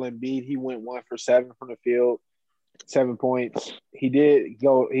Joel Embiid, he went 1 for 7 from the field, 7 points. He did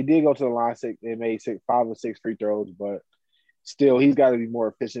go to the line and made 5 or 6 free throws, but still, he's got to be more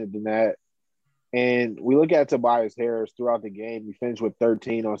efficient than that. And we look at Tobias Harris throughout the game. He finished with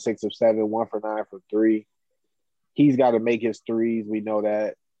 13 on 6 of 7, 1 for 9 from 3. He's got to make his threes. We know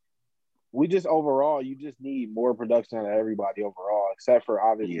that. We just overall, you just need more production out of everybody overall, except for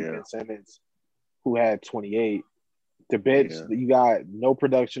obviously Ben Simmons, who had 28. The bench, you got no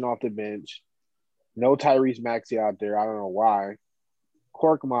production off the bench. No Tyrese Maxey out there. I don't know why.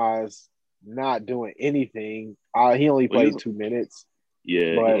 Korkmaz not doing anything. He only played 2 minutes.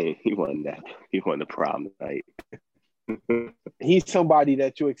 Yeah, but he won that. He won the prom night. He's somebody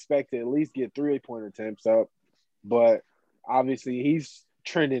that you expect to at least get 3-point attempts up, but obviously he's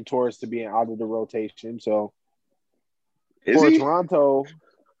trending towards to being out of the rotation. So for Toronto,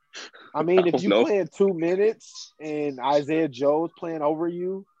 I mean, if you play in 2 minutes and Isaiah Joe's playing over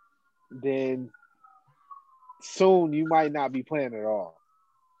you, then soon you might not be playing at all.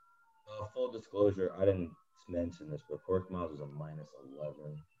 Full disclosure, I didn't mention this, but Korkmaz was a minus 11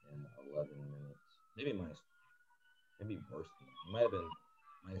 in 11 minutes. Maybe worse than that. It might have been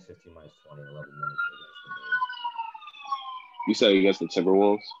minus 15, minus 20, 11 minutes against the Bulls. You said against the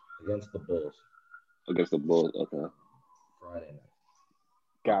Timberwolves? Against the Bulls. Against the Bulls, okay. Friday night.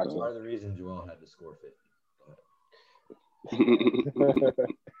 Gotcha. That's part of the reason Joel had to score 50.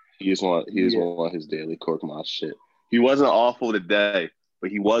 He just want his daily Korkmaz shit. He wasn't awful today, but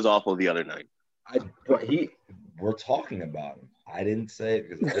he was awful the other night. We're talking about him. I didn't say it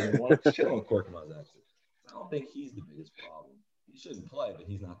because I didn't want to shit on Korkmaz actually. I don't think he's the biggest problem. He shouldn't play, but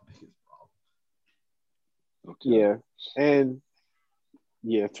he's not the biggest problem. Okay. Yeah. And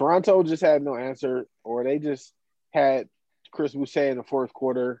Toronto just had no answer, or they just had Chris Boucher in the fourth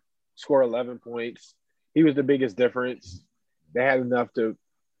quarter score 11 points. He was the biggest difference. They had enough to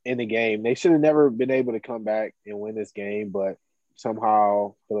end the game. They should have never been able to come back and win this game, but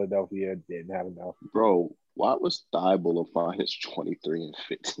somehow Philadelphia didn't have enough. Bro, why was Thibault a minus 23 in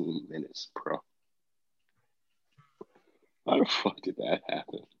 15 minutes, bro? How the fuck did that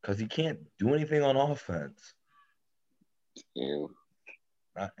happen? Because he can't do anything on offense. Yeah.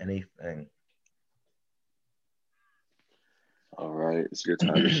 Not anything. All right. It's your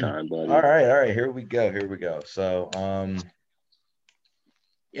time to shine, buddy. All right. Here we go. So,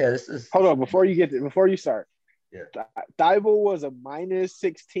 this is. Hold on. Before you start. Yeah. Thibault was a minus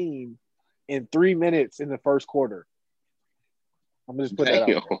 16 in 3 minutes in the first quarter. I'm going to just put that out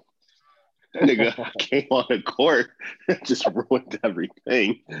there. That nigga came on the court and just ruined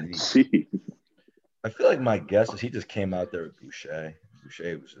everything. Jeez. I feel like my guess is he just came out there with Boucher.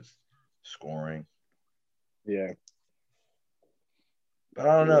 Boucher was just scoring. Yeah. But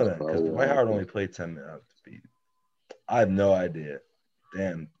I don't know that because Dwight Howard only played 10 minutes. I have no idea.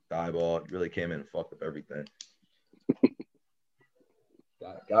 Damn, Thibault really came in and fucked up everything.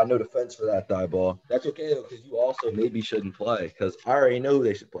 Got no defense for that Thibault. That's okay though, because you also maybe shouldn't play because I already know who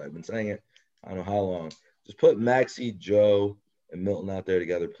they should play. I've been saying it. I don't know how long. Just put Maxey, Joe, and Milton out there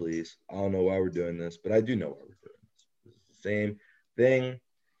together, please. I don't know why we're doing this, but I do know why we're doing this. It's the same thing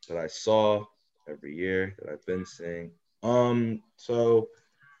that I saw every year that I've been saying. So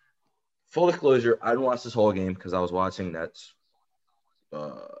full disclosure, I didn't watch this whole game because I was watching Nets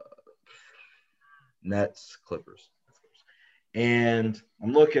Clippers. And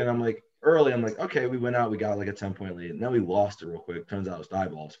I'm looking, I'm like, okay, we went out, we got like a 10-point lead, and then we lost it real quick. Turns out it was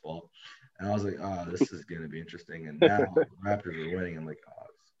Thibault's fault. And I was like, this is going to be interesting. And now the Raptors are winning. I'm like,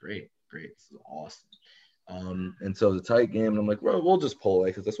 this is great. This is awesome. And so the tight game, and I'm like, well, we'll just pull away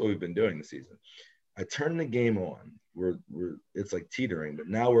because that's what we've been doing this season. I turn the game on. It's like teetering, but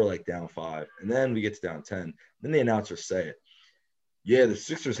now we're like down 5. And then we get to down 10. Then the announcers say it. Yeah, the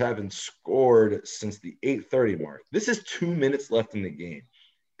Sixers haven't scored since the 8:30 mark. This is 2 minutes left in the game.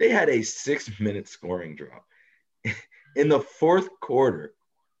 They had a 6-minute scoring drop in the fourth quarter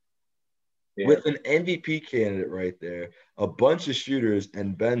with an MVP candidate right there, a bunch of shooters,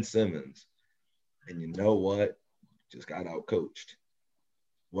 and Ben Simmons. And you know what? Just got out-coached.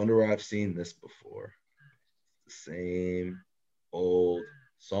 Wonder where I've seen this before. The same old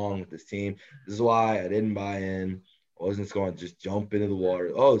song with this team. This is why I didn't buy in. I wasn't just going to just jump into the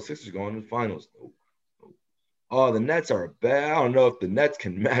water. Oh, the Sixers are going to the finals. Nope. Oh, the Nets are bad. I don't know if the Nets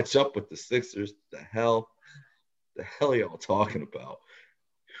can match up with the Sixers. The hell are y'all talking about?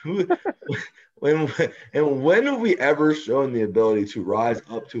 when have we ever shown the ability to rise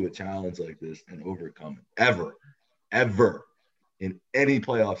up to a challenge like this and overcome it? Ever in any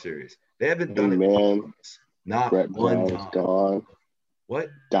playoff series. They haven't done it. Man, not Brett one Brown time. is gone. What?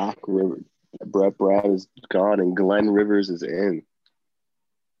 Doc Rivers. Brett Brown is gone and Glenn Rivers is in.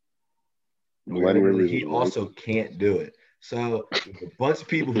 He also can't do it. So a bunch of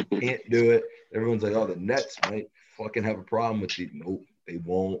people who can't do it, everyone's like, oh, the Nets might fucking have a problem with these. Nope, they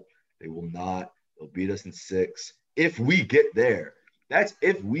won't. They will not. They'll beat us in 6 if we get there. That's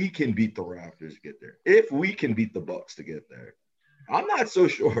if we can beat the Raptors to get there. If we can beat the Bucks to get there. I'm not so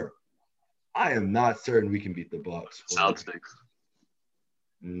sure. I am not certain we can beat the Bucks. Celtics.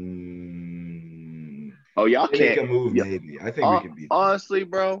 Oh, y'all can't. Make a move, maybe. I think we can beat them. Honestly,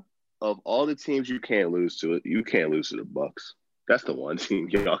 bro, of all the teams you can't lose to, you can't lose to the Bucks. That's the one team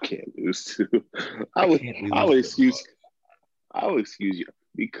y'all can't lose to. I would excuse you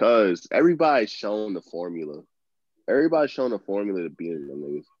because everybody's shown the formula. Everybody's shown the formula to beat them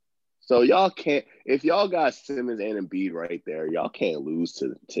niggas. So y'all can't. If y'all got Simmons and Embiid right there, y'all can't lose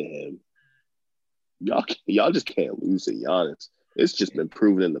to him. Y'all just can't lose to Giannis. It's just been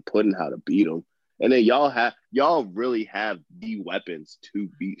proven in the pudding how to beat him. And then y'all really have the weapons to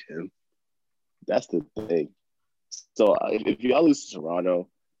beat him. That's the thing. So if y'all lose to Toronto,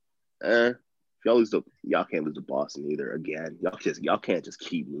 if y'all can't lose to Boston either. Again, y'all can't just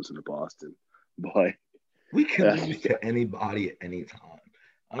keep losing to Boston. But we can lose to anybody at any time.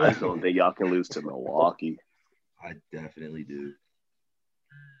 I just don't think y'all can lose to Milwaukee. I definitely do.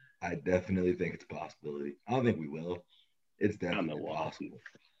 I definitely think it's a possibility. I don't think we will. It's definitely possible.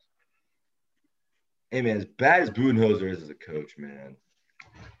 Hey, man, as bad as Budenholzer is as a coach, man,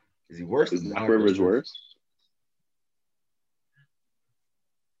 is he worse than Doc Rivers? Worse?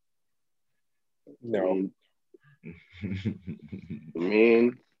 No. I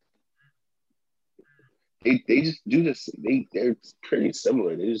mean, they just do this. They're pretty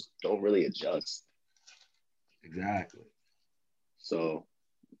similar. They just don't really adjust. Exactly. So,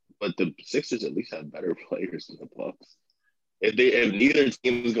 but the Sixers at least have better players than the Bucks. If neither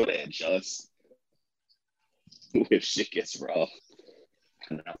team is going to adjust, if shit gets rough.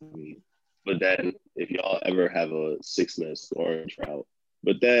 But then if y'all ever have a 6-minute scoring drought,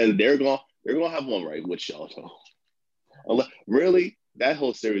 but then they're gonna have one right with y'all though. Really, that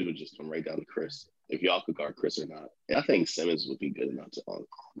whole series would just come right down to Chris. If y'all could guard Chris or not. And I think Simmons would be good enough to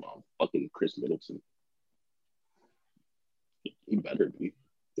fucking Chris Middleton. He better be.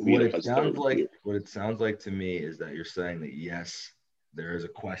 What it sounds like to me is that you're saying that yes, there is a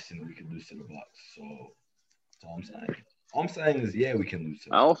question we could lose to the Bucks. So that's all I'm saying. All I'm saying is yeah, we can lose to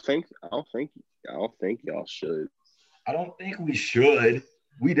them. I don't think y'all should. I don't think we should.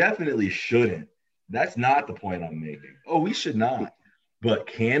 We definitely shouldn't. That's not the point I'm making. Oh, we should not. But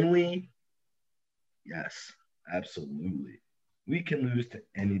can we? Yes, absolutely. We can lose to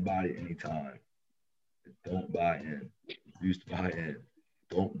anybody anytime. Don't buy in. Refuse to buy in.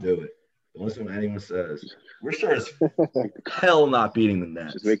 Don't do it. Don't listen to what anyone says. We're sure as hell not beating the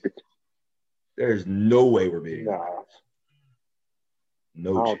Nets. There's no way we're beating the Nets.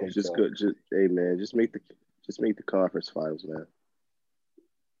 No chance. Hey man, just make the conference finals, man.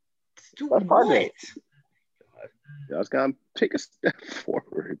 That's right. I was gonna take a step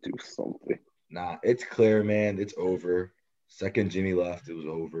forward, do something. Nah, it's clear, man. It's over. Second Jimmy left, it was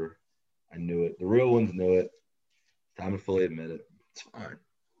over. I knew it. The real ones knew it. Time to fully admit it. It's fine.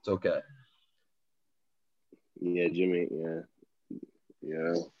 It's okay. Yeah, Jimmy.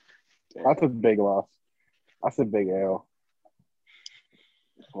 Yeah. That's a big loss. That's a big L.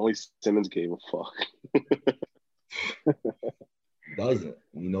 Only Simmons gave a fuck. Doesn't.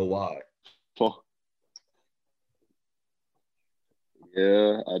 You know why? Well,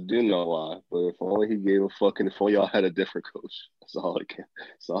 yeah, I do know why. But if only he gave a fuck, and if only y'all had a different coach, that's all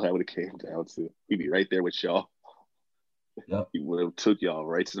that would have came down to. He'd be right there with y'all. Yep. He would have took y'all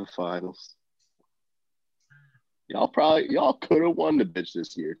right to the finals. Y'all could have won the bitch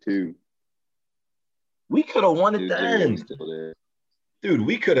this year too. We could have won it then. Dude,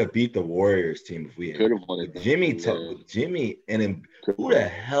 we could have beat the Warriors team if we had. Could have won it. Jimmy and who the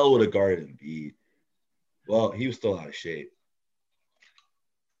hell would have guarded Embiid? Well, he was still out of shape.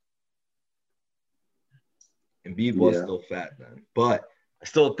 Embiid was still fat then. But I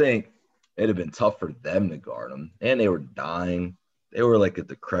still think it'd have been tough for them to guard him. And they were dying. They were like a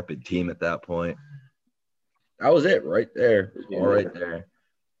decrepit team at that point. That was it right there. All right there.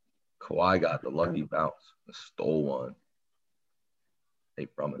 Kawhi got the lucky bounce. Stole one. They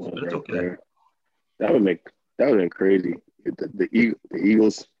promised. But it's okay. That would have been crazy. The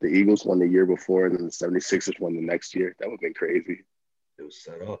Eagles won the year before, and then the 76ers won the next year. That would have been crazy. It was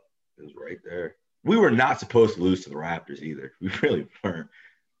set up. It was right there. We were not supposed to lose to the Raptors either. We really weren't.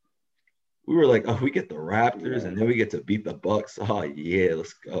 We were like, oh, we get the Raptors, and then we get to beat the Bucks. Oh, yeah,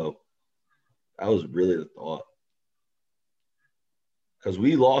 let's go. That was really the thought. Because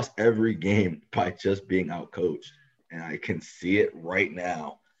we lost every game by just being outcoached. And I can see it right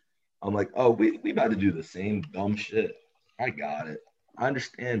now. I'm like, oh, we about to do the same dumb shit. I got it. I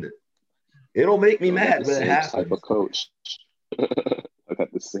understand it. It'll make me mad, but it happens. Type of coach. I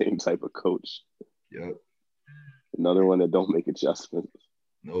got the same type of coach. Yep. Another one that don't make adjustments.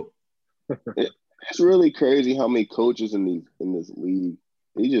 Nope. It's really crazy how many coaches in this league,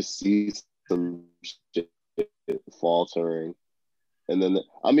 they just see some shit faltering. And then,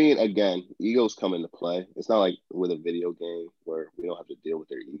 again, egos come into play. It's not like with a video game where we don't have to deal with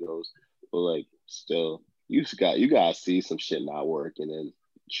their egos. But, like, still, you got to see some shit not work and then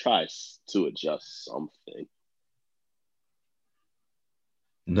try to adjust something.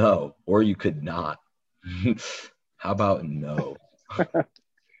 No, or you could not. How about no?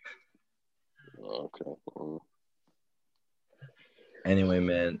 Okay. Anyway,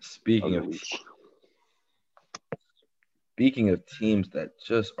 man, speaking of teams that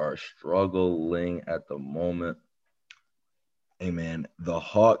just are struggling at the moment, hey, man, the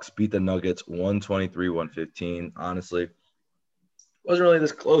Hawks beat the Nuggets 123-115. Honestly, it wasn't really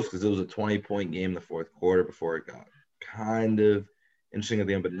this close because it was a 20-point game in the fourth quarter before it got kind of interesting at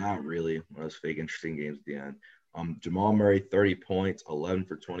the end, but not really. One of those fake interesting games at the end. Jamal Murray, 30 points, 11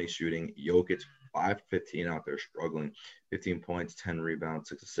 for 20 shooting. Jokic, 5 for 15 out there struggling. 15 points, 10 rebounds,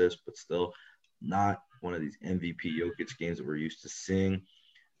 6 assists, but still not one of these MVP Jokic games that we're used to seeing.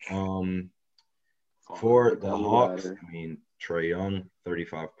 For the Hawks, Trae Young,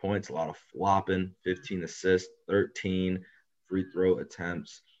 35 points, a lot of flopping, 15 assists, 13 free throw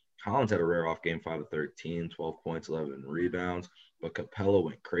attempts. Collins had a rare off game, 5 of 13, 12 points, 11 rebounds. But Capella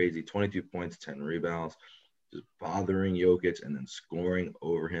went crazy, 22 points, 10 rebounds, just bothering Jokic and then scoring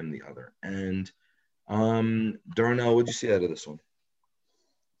over him the other end. Darnell, what'd you see out of this one?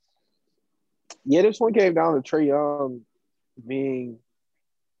 Yeah, this one came down to Trae Young being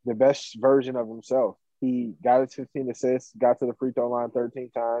the best version of himself. He got his 15 assists, got to the free throw line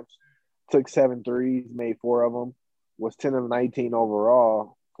 13 times, took 7 threes, made 4 of them, was 10 of 19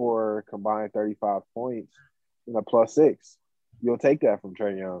 overall for a combined 35 points and a +6. You'll take that from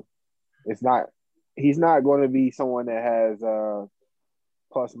Trae Young. He's not going to be someone that has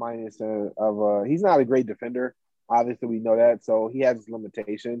plus minus he's not a great defender. Obviously, we know that. So he has his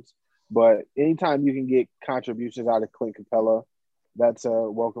limitations. But anytime you can get contributions out of Clint Capella, that's a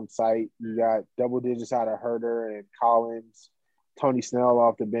welcome sight. You got double digits out of Herter and Collins, Tony Snell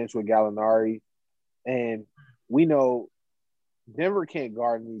off the bench with Gallinari. And we know Denver can't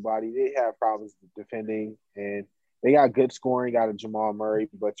guard anybody. They have problems defending, and they got good scoring out of Jamal Murray,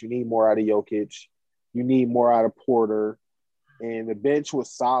 but you need more out of Jokic. You need more out of Porter. And the bench was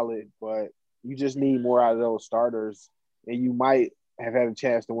solid, but you just need more out of those starters, and you might have had a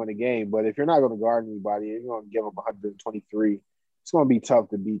chance to win a game. But if you're not going to guard anybody, you're going to give them 123. It's going to be tough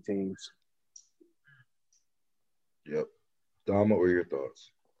to beat teams. Yep. Dom, what were your thoughts?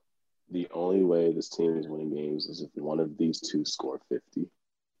 The only way this team is winning games is if one of these two score 50.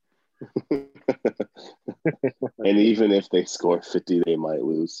 And even if they score 50, they might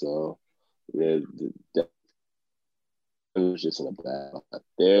lose. So, yeah, it was just in a bad.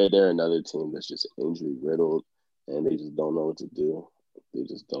 They're another team that's just injury riddled, and they just don't know what to do. They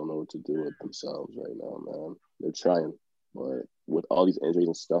just don't know what to do with themselves right now, man. They're trying, but with all these injuries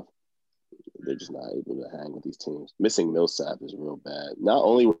and stuff, they're just not able to hang with these teams. Missing Millsap is real bad. Not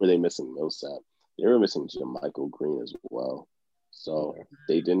only were they missing Millsap, they were missing Michael Green as well. So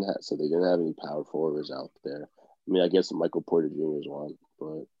they didn't have any power forwards out there. I mean, I guess Michael Porter Jr. is one,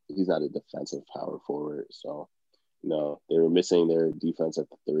 but he's not a defensive power forward. So no, they were missing their defense at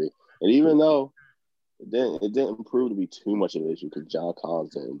the 3. And even though it didn't prove to be too much of an issue because John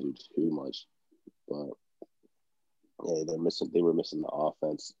Collins didn't do too much, but yeah, they were missing the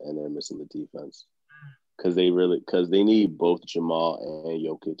offense and they're missing the defense because they need both Jamal and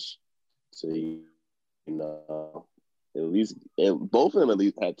Jokic to at least both of them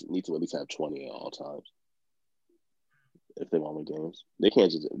need to at least have 20 at all times if they want to win games. They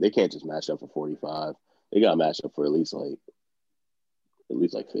can't just match up for 45. They got to match up for at least like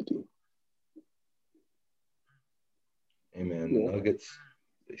 50. Hey man, the Nuggets,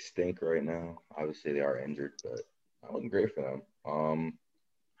 they stink right now. Obviously, they are injured, but not looking great for them.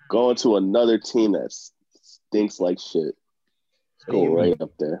 Going to another team that stinks like shit. Go right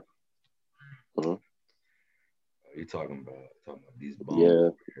up there. Uh-huh. What are you talking about these bums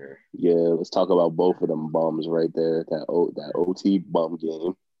over here? Yeah. Let's talk about both of them bums right there. That OT bum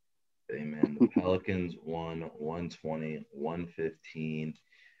game. Hey man, the Pelicans won 120-115.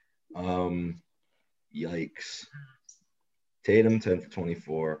 Yikes. Tatum 10 for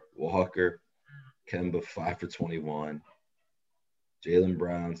 24. Walker, Kemba 5 for 21. Jaylen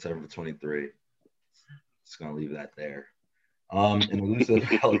Brown 7 for 23. Just gonna leave that there. And we lose to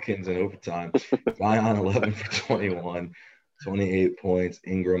the Pelicans in overtime. Zion 11 for 21, 28 points.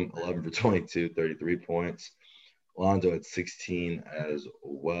 Ingram 11 for 22, 33 points. Lonzo at 16 as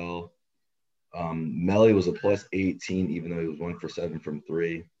well. Melly was a plus 18, even though he was 1 for 7 from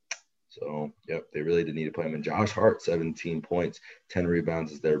 3. So, yep, they really did need to play him. And Josh Hart, 17 points, 10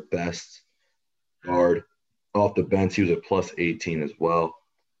 rebounds is their best guard. Off the bench, he was a plus 18 as well.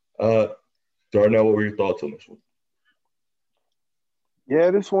 Darnell, what were your thoughts on this one?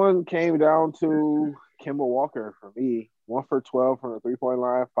 Yeah, this one came down to Kemba Walker for me. 1 for 12 from the three-point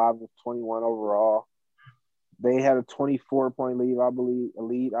line, 5 of 21 overall. They had a 24-point lead,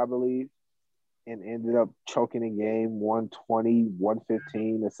 I believe, and ended up choking in game 120,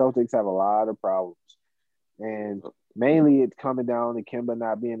 115. The Celtics have a lot of problems. And mainly it's coming down to Kemba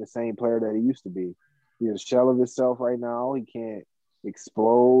not being the same player that he used to be. He's a shell of himself right now. He can't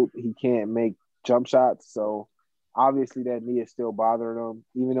explode. He can't make jump shots. So obviously that knee is still bothering him.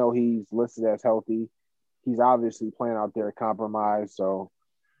 Even though he's listed as healthy, he's obviously playing out there compromised. So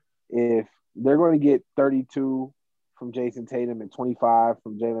if they're going to get 32 from Jason Tatum and 25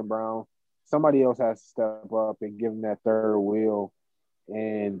 from Jaylen Brown, somebody else has to step up and give him that third wheel.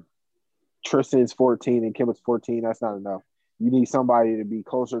 And Tristan's 14 and Kimba's 14. That's not enough. You need somebody to be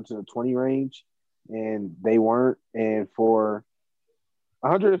closer to the 20 range, and they weren't. And for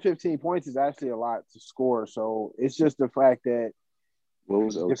 115 points is actually a lot to score. So it's just the fact that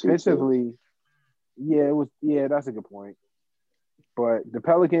defensively, that's a good point. But the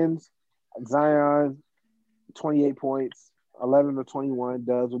Pelicans, Zion, 28 points, 11 to 21,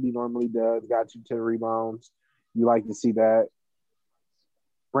 does what he normally does, got you 10 rebounds. You like to see that.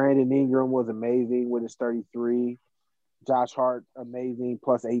 Brandon Ingram was amazing with his 33. Josh Hart, amazing,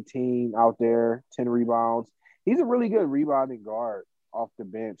 plus 18 out there, 10 rebounds. He's a really good rebounding guard off the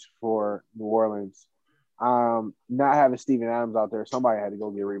bench for New Orleans. Not having Steven Adams out there, somebody had to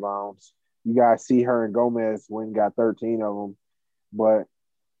go get rebounds. You guys see her and Gomez when got 13 of them. But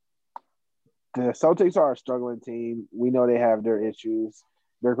the Celtics are a struggling team. We know they have their issues.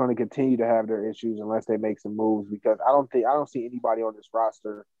 They're going to continue to have their issues unless they make some moves, because I don't see anybody on this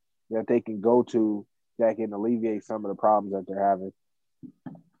roster that they can go to that can alleviate some of the problems that they're having.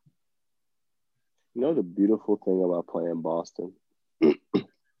 You know the beautiful thing about playing Boston?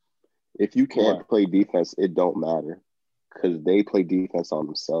 If you can't play defense, it don't matter, because they play defense on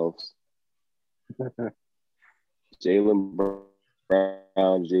themselves. Jaylen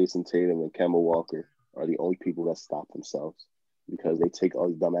Brown, Jason Tatum, and Kemba Walker are the only people that stop themselves, because they take all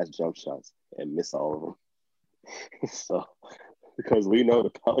these dumbass jump shots and miss all of them. So, because we know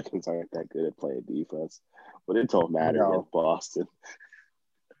the Pelicans aren't that good at playing defense, but it don't matter against Boston.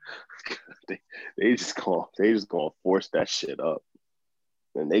 they just gonna force that shit up,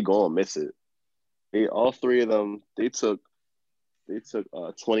 and they gonna miss it. All three of them, they took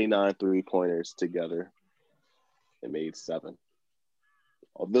 29 3-pointers together and made 7.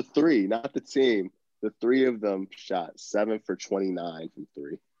 Of the 3, not the team, the 3 of them shot 7 for 29 from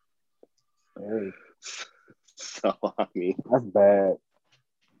 3. Hey. So, I mean, that's bad.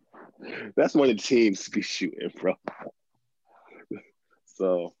 That's when the teams be shooting, bro.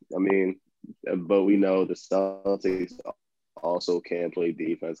 So, I mean, but we know the Celtics also can play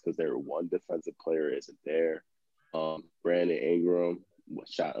defense because their one defensive player isn't there. Brandon Ingram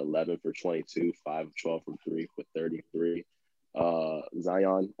shot 11 for 22, 5 of 12 from 3 with 33.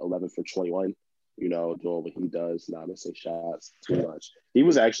 Zion, 11 for 21, doing what he does, not missing shots too much. He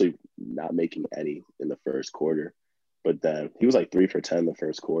was actually not making any in the first quarter, but then he was like 3 for 10 the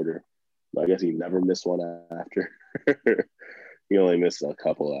first quarter. But I guess he never missed one after. He only missed a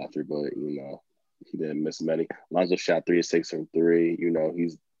couple after, but, he didn't miss many. Lonzo shot 3 of 6 from 3.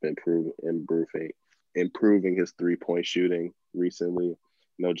 He's been improving his three-point shooting recently.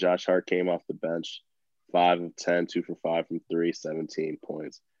 Josh Hart came off the bench, 5 of 10, 2 for 5 from 3, 17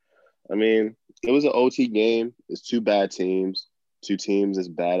 points. I mean, it was an OT game. It's 2 bad teams. 2 teams is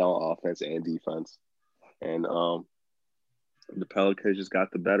bad on offense and defense. And the Pelicans just got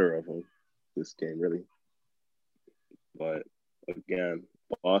the better of them this game, really. But, again,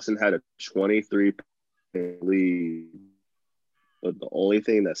 Boston had a 23 lead. But the only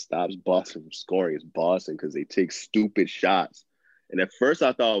thing that stops Boston from scoring is Boston, because they take stupid shots. And at first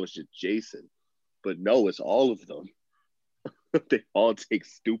I thought it was just Jason. But no, it's all of them. They all take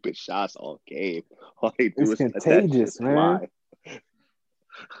stupid shots all game. All they do is contagious, man.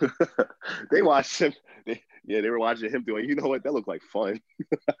 They watched him. They were watching him doing, that looked like fun.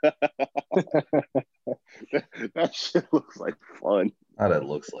 that shit looks like fun. That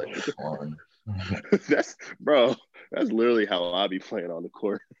looks like fun. That's literally how I be playing on the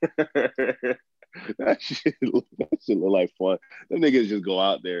court. that shit look like fun. Them niggas just go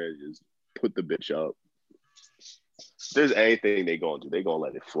out there and just put the bitch up. If there's anything they gonna do, they gonna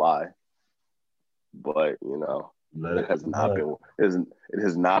let it fly. But Let It it has not run. been it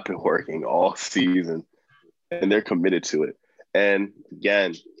has not been working all season, and they're committed to it. And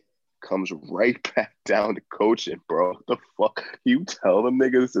again, comes right back down to coaching, bro. What the fuck? You tell them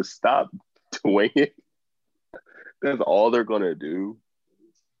niggas to stop doing it. That's all they're gonna do.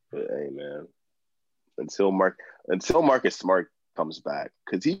 But hey, man, until Marcus Smart comes back,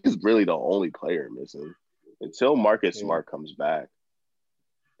 because he's really the only player missing. Until Marcus Smart comes back,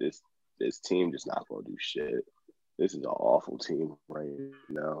 this team just not gonna do shit. This is an awful team right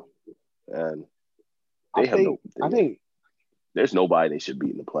now, and I think there's nobody they should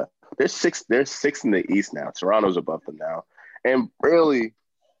beat in the play. There's six in the East now. Toronto's above them now, and really,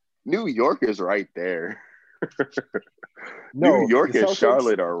 New York is right there. New York and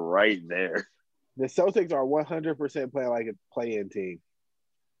Charlotte are right there. The Celtics are 100% playing like a play-in team.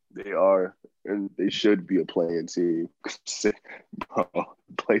 They are, and they should be a playing team. Bro,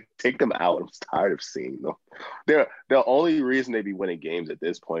 take them out. I'm tired of seeing them. They're the only reason they be winning games at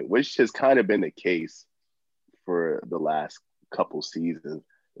this point, which has kind of been the case for the last couple seasons,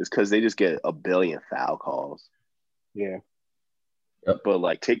 is because they just get a billion foul calls. Yeah. But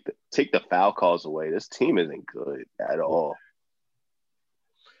like, take the foul calls away. This team isn't good at all.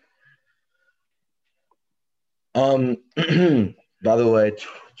 By the way,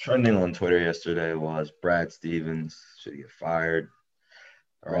 trending on Twitter yesterday was Brad Stevens should get fired.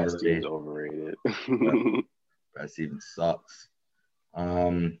 Brad Stevens overrated. Brad Stevens sucks. I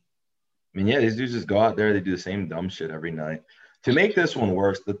mean, yeah, these dudes just go out there, they do the same dumb shit every night. To make this one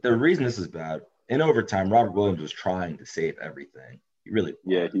worse, the reason this is bad, in overtime, Robert Williams was trying to save everything. He really was.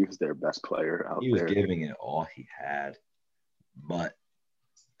 Yeah, he was their best player out there. He was giving it all he had, but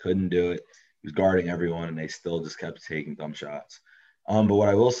couldn't do it. He was guarding everyone, and they still just kept taking dumb shots. But what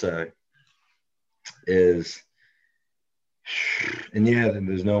I will say is, and yeah,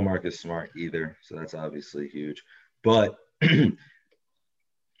 there's no Marcus Smart either, so that's obviously huge. But the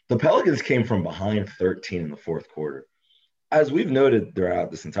Pelicans came from behind 13 in the fourth quarter. As we've noted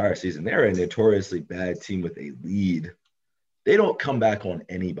throughout this entire season, they're a notoriously bad team with a lead. They don't come back on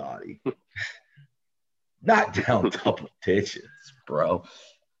anybody. Not down double digits, bro.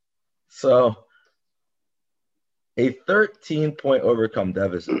 So a 13-point overcome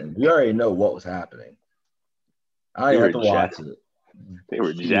deficit, and we already know what was happening. I had to watch it. They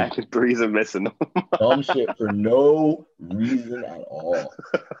were jacking threes and missing them. Dumb shit for no reason at all.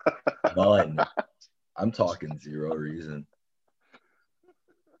 None. I'm talking zero reason.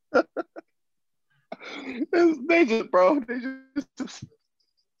 They just, bro. They just.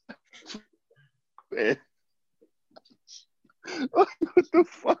 Man. What the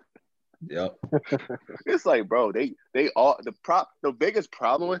fuck? Yep. It's like, bro, they all the biggest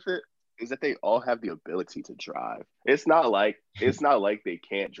problem with it is that they all have the ability to drive. It's not like they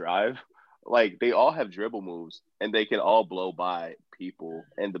can't drive. Like, they all have dribble moves and they can all blow by people.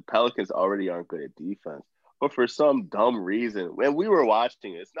 And the Pelicans already aren't good at defense. But for some dumb reason, when we were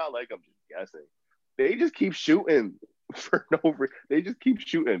watching it, it's not like I'm just guessing. They just keep shooting for no reason. They just keep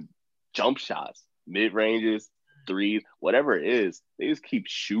shooting jump shots, mid ranges, threes, whatever it is. They just keep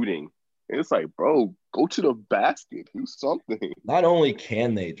shooting. And it's like, bro, go to the basket, do something. Not only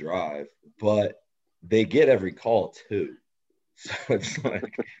can they drive, but they get every call too. So it's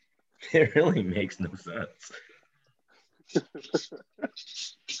like, it really makes no sense.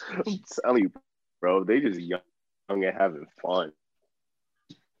 I'm telling you, bro, they just young and having fun.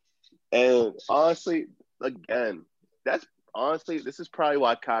 And honestly, again, this is probably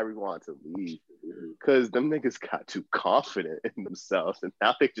why Kyrie wanted to leave. Because them niggas got too confident in themselves, and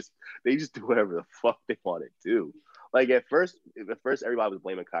now they just do whatever the fuck they want to do. Like, at first everybody was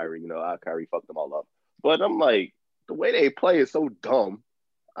blaming Kyrie, Kyrie fucked them all up. But I'm like, the way they play is so dumb.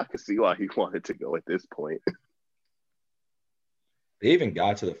 I can see why he wanted to go at this point. They even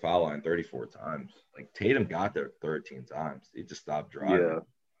got to the foul line 34 times. Like, Tatum got there 13 times. He just stopped driving.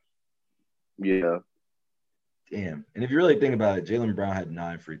 Yeah. Damn. And if you really think about it, Jaylen Brown had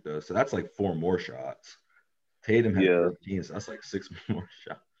 9 free throws, so that's like 4 more shots. Tatum had 13, so that's like 6 more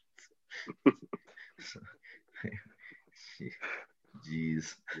shots.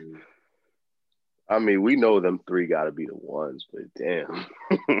 Jeez. I mean, we know them 3 got to be the ones, but damn.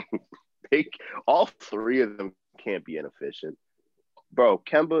 All 3 of them can't be inefficient. Bro,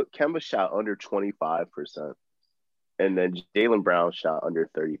 Kemba shot under 25%. And then Jaylen Brown shot under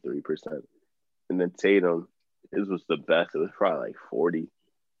 33%. And then Tatum, his was the best. It was probably like 40.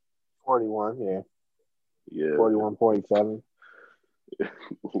 41, yeah. Yeah. 41.7.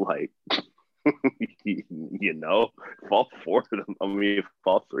 Like, if all 4 of them, if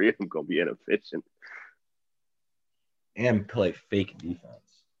all 3 of them going to be inefficient. And play fake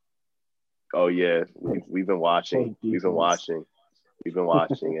defense. Oh yeah, we've been watching. We've been watching. We've been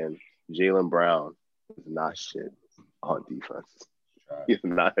watching, and Jaylen Brown is not shit on defense. He's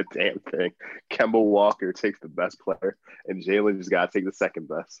not a damn thing. Kemba Walker takes the best player, and Jaylen just got to take the second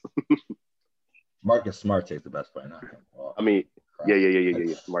best. Marcus Smart takes the best player, not him. Well, I mean,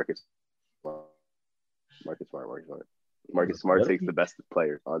 yeah. Marcus Smart takes the best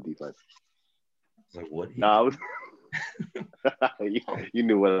player on defense. Like what? I was. you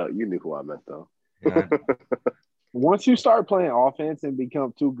knew who I meant though. Yeah, once you start playing offense and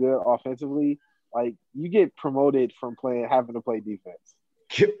become too good offensively, like you get promoted from having to play defense.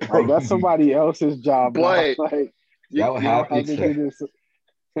 Like that's somebody else's job. But like that would happen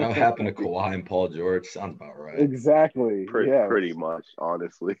to Kawhi and Paul George. Sounds about right. Exactly. Pretty much,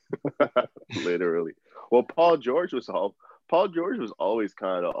 honestly. Literally. Well, Paul George was always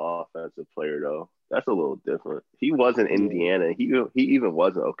kind of an offensive player though. That's a little different. He was in Indiana. He even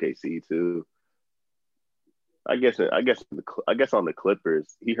was in OKC too. I guess on the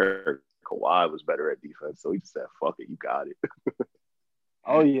Clippers, he heard Kawhi was better at defense, so he just said, "Fuck it, you got it."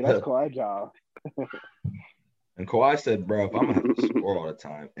 Oh yeah, that's Kawhi's job. And Kawhi said, "Bro, if I'm gonna have to score all the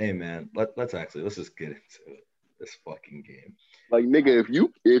time, hey man, let's just get into this fucking game." Like nigga, if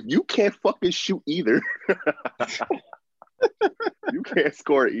you can't fucking shoot either, you can't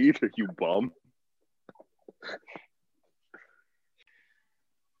score either, you bum.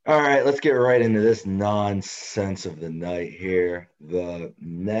 All right, let's get right into this nonsense of the night here. The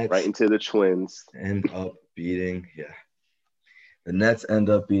Nets right into the Twins end up beating the Nets end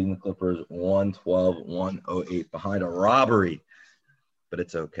up beating the Clippers 112-108 behind a robbery, but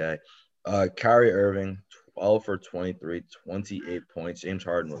it's okay. Kyrie Irving 12 for 23, 28 points. James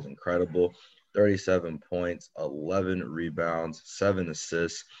Harden was incredible, 37 points, 11 rebounds, 7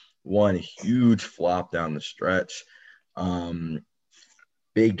 assists, one huge flop down the stretch.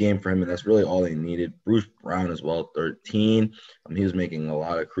 Big game for him, and that's really all they needed. Bruce Brown as well, 13. He was making a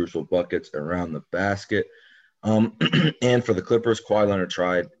lot of crucial buckets around the basket. And for the Clippers, Kawhi Leonard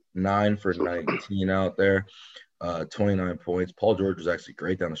tried 9 for 19 out there, 29 points. Paul George was actually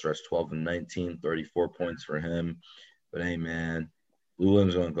great down the stretch, 12 and 19, 34 points for him. But, hey, man, Lou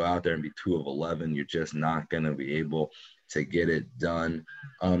Williams is going to go out there and be 2 of 11. You're just not going to be able to get it done.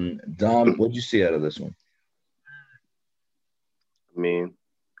 Dom, what did you see out of this one? I mean,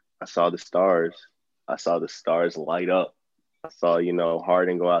 I saw the stars. I saw the stars light up. I saw,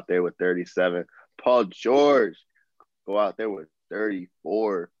 Harden go out there with 37. Paul George go out there with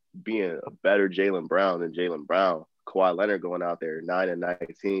 34, being a better Jaylen Brown than Jaylen Brown. Kawhi Leonard going out there 9 and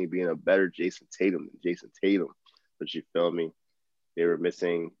 19, being a better Jason Tatum than Jason Tatum. But you feel me? They were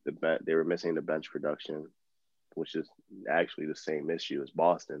missing the bench production, which is actually the same issue as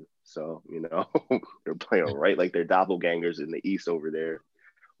Boston. So, they're playing right like they're doppelgangers in the East over there,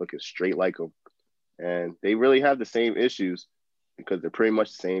 looking straight like them. And they really have the same issues because they're pretty much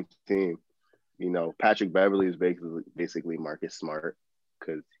the same team. Patrick Beverly is basically Marcus Smart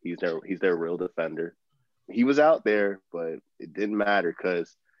because he's their real defender. He was out there, but it didn't matter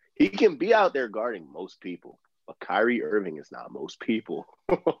because he can be out there guarding most people. But Kyrie Irving is not most people.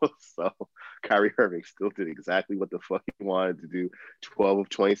 So Kyrie Irving still did exactly what the fuck he wanted to do. 12 of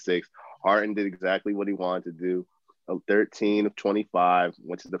 26. Harden did exactly what he wanted to do. 13 of 25.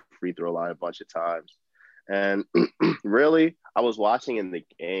 Went to the free throw line a bunch of times. And really, I was watching in the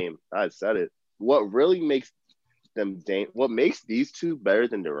game. I said it. What really makes what makes these two better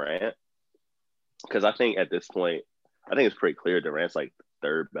than Durant? Because I think at this point, it's pretty clear Durant's like the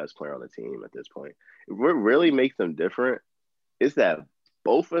third best player on the team at this point. What really makes them different is that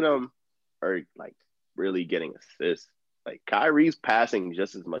both of them are like really getting assists. Like Kyrie's passing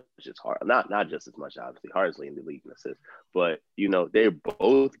just as much as Harden, not just as much, obviously. Harden's leading the league in assists, but they're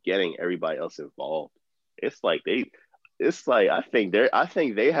both getting everybody else involved. I think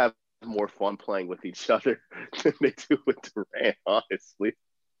they have more fun playing with each other than they do with Durant, honestly.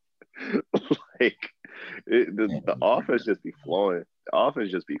 The offense just be flowing. The offense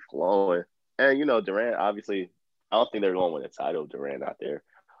just be flowing. And, Durant, obviously, I don't think they're going to win a title with Durant out there.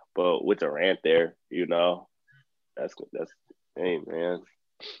 But with Durant there, that's hey, man.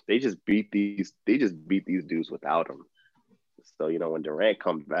 They just beat these dudes without him. So, when Durant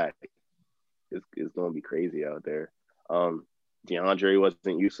comes back, it's going to be crazy out there. DeAndre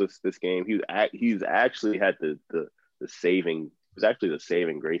wasn't useless this game. He's actually had the saving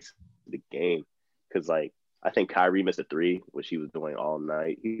grace of the game because I think Kyrie missed a 3, which he was doing all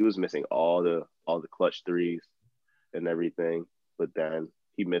night. He was missing all the clutch threes and everything, but then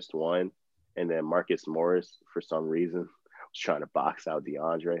he missed one, and then Marcus Morris for some reason was trying to box out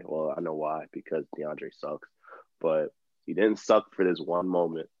DeAndre. Well, I know why, because DeAndre sucks, but he didn't suck for this one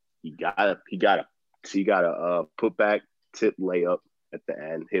moment. He got a put back tip layup at the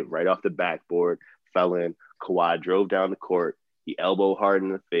end, hit right off the backboard, fell in. Kawhi drove down the court. He elbowed Harden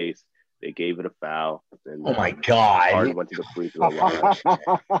in the face. They gave it a foul. And, Oh my God. Harden went to the free throw line.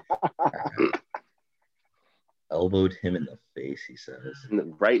 Elbowed him in the face, he says.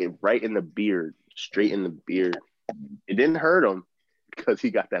 Right in the beard, straight in the beard. It didn't hurt him because he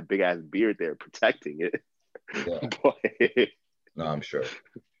got that big ass beard there protecting it. Yeah. But, No, I'm sure.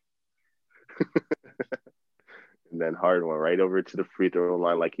 and then Harden went right over to the free throw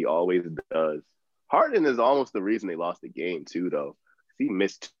line like he always does. Harden is almost the reason they lost the game too, though. He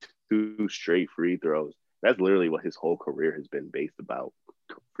missed 2 straight free throws. That's literally what his whole career has been based about,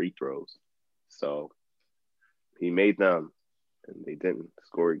 free throws. So he made them, and they didn't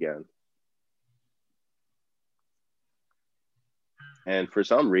score again. And for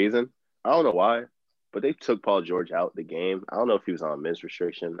some reason, I don't know why, but they took Paul George out the game. I don't know if he was on a minutes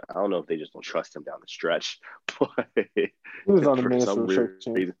restriction. I don't know if they just don't trust him down the stretch. But He was on a minutes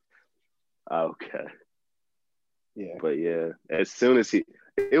restriction. Okay. Yeah. But yeah, as soon as he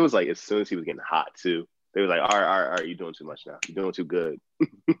was getting hot too. They was like, all right, you're doing too much now. You're doing too good.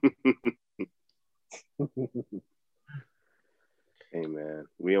 Hey man,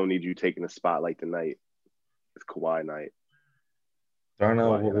 we don't need you taking the spotlight tonight. It's Kawhi night.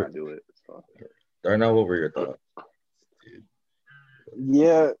 Darnell, what were your thoughts? Dude.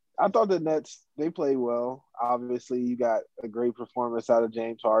 Yeah, I thought the Nets, they played well. Obviously, you got a great performance out of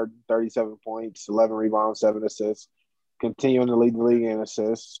James Harden, 37 points, 11 rebounds, 7 assists, continuing to lead the league in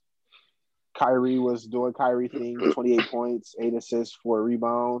assists. Kyrie was doing Kyrie things, 28 points, 8 assists, 4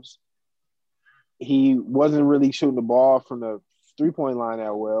 rebounds. He wasn't really shooting the ball from the three-point line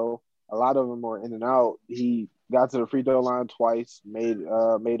that well. A lot of them were in and out. He got to the free throw line twice, made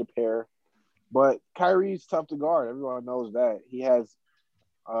a pair. But Kyrie's tough to guard. Everyone knows that. He has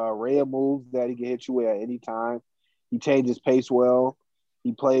an array of moves that he can hit you with at any time. He changes pace well.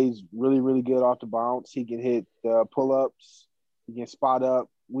 He plays really, really good off the bounce. He can hit pull-ups. He can spot up.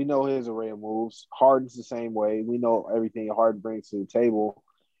 We know his array of moves. Harden's the same way. We know everything Harden brings to the table.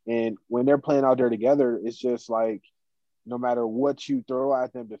 And when they're playing out there together, it's just like no matter what you throw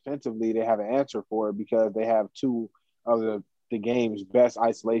at them defensively, they have an answer for it because they have 2 of the game's best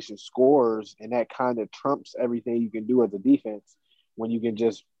isolation scorers, and that kind of trumps everything you can do as a defense when you can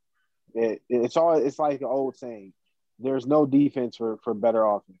just it's like the old saying, there's no defense for better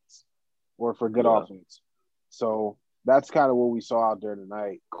offense or for good offense. So that's kind of what we saw out there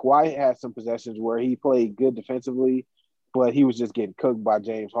tonight. Kawhi had some possessions where he played good defensively, but he was just getting cooked by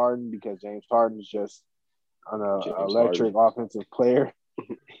James Harden because James Harden is just an electric offensive player.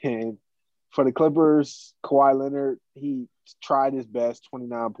 And for the Clippers, Kawhi Leonard, he tried his best,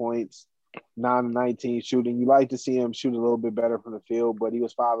 29 points, 9 of 19 shooting. You like to see him shoot a little bit better from the field, but he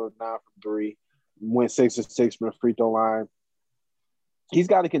was 5 of 9 from 3, went 6 of 6 from the free throw line. He's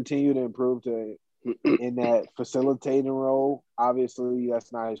got to continue to improve in that facilitating role. Obviously,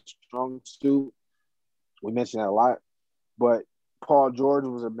 that's not his strong suit. We mentioned that a lot. But Paul George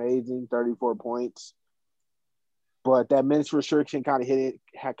was amazing, 34 points. But that minutes restriction kind of hit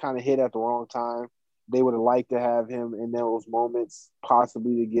at the wrong time. They would have liked to have him in those moments,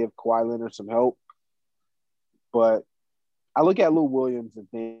 possibly to give Kawhi Leonard some help. But I look at Lou Williams and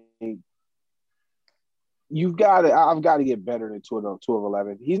think, I've got to get better than 2 of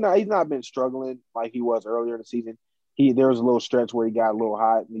 11. He's not been struggling like he was earlier in the season. There was a little stretch where he got a little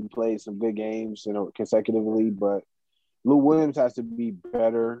hot and he played some good games, consecutively. But Lou Williams has to be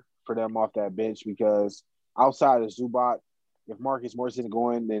better for them off that bench because outside of Zubac, if Marcus Morris isn't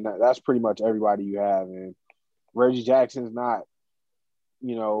going, then that's pretty much everybody you have. And Reggie Jackson's not,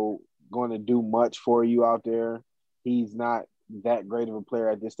 going to do much for you out there. He's not that great of a player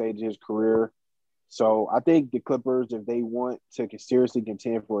at this stage of his career. So I think the Clippers, if they want to seriously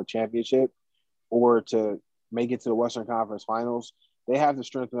contend for a championship or to make it to the Western Conference Finals, they have to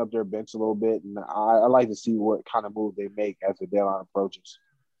strengthen up their bench a little bit. And I like to see what kind of move they make as the deadline approaches.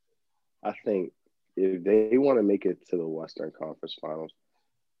 I think if they want to make it to the Western Conference Finals,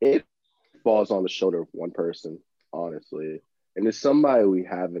 it falls on the shoulder of one person, honestly. And it's somebody we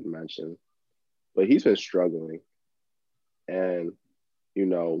haven't mentioned, but he's been struggling. And,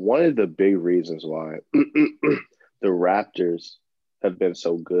 one of the big reasons why the Raptors have been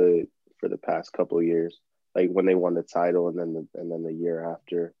so good for the past couple of years, like when they won the title and then the year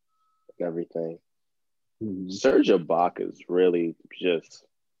after and everything, Serge Ibaka's really just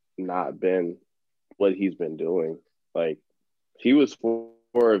not been what he's been doing. Like he was 4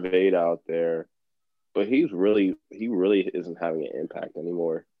 of 8 out there, but he really isn't having an impact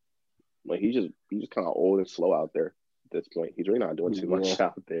anymore. Like he's just kind of old and slow out there. this point. He's really not doing too much Yeah.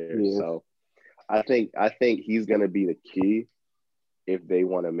 out there. Yeah. So I think he's gonna be the key if they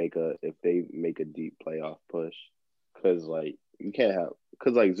make a deep playoff push. Cause like you can't have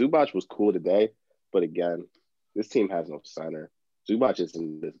like Zubac was cool today, but again, this team has no center. Zubac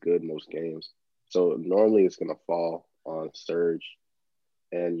isn't this good most games. So normally it's gonna fall on Serge.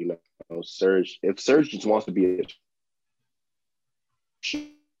 And Serge, if Serge just wants to be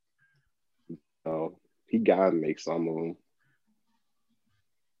he gotta make some of them.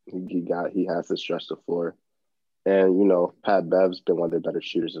 He has to stretch the floor. And Pat Bev's been one of their better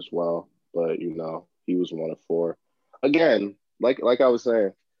shooters as well. But he was 1 of 4. Again, like I was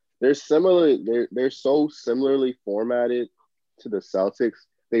saying, they're so similarly formatted to the Celtics.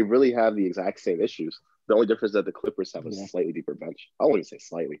 They really have the exact same issues. The only difference is that the Clippers have a slightly deeper bench. I wouldn't say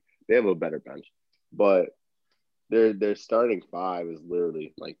slightly. They have a better bench. But their starting 5 is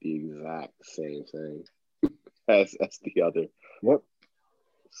literally like the exact same thing as the other. Yep.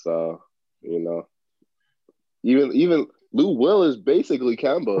 So, even Lou Will is basically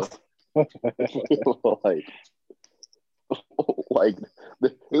Kemba. like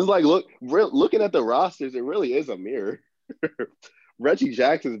it's like looking at the rosters, it really is a mirror. Reggie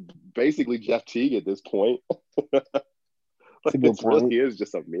Jackson's basically Jeff Teague at this point. Really is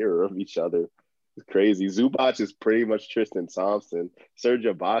just a mirror of each other. It's crazy. Zubac is pretty much Tristan Thompson. Serge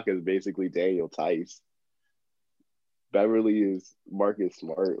Ibaka is basically Daniel Tice. Beverly is Marcus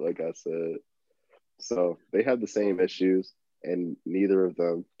Smart, like I said. So they have the same issues, and neither of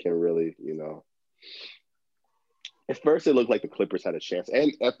them can really, At first, it looked like the Clippers had a chance,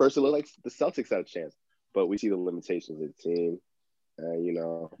 and at first, it looked like the Celtics had a chance. But we see the limitations of the team, and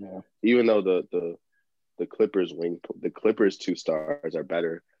even though the Clippers 2 stars are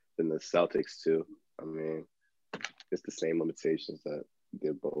better than the Celtics 2. I mean, it's the same limitations that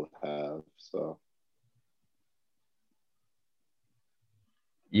they both have. So.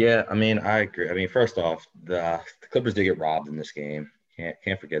 Yeah, I mean, I agree. I mean, first off, the Clippers did get robbed in this game.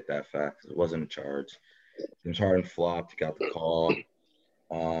 Can't forget that fact. It wasn't a charge. James Harden flopped. He got the call.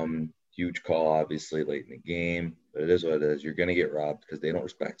 Huge call, obviously, late in the game. But it is what it is. You're gonna get robbed because they don't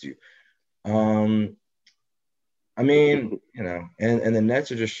respect you. I mean, and the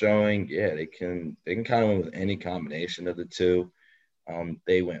Nets are just showing, they can kind of win with any combination of the two.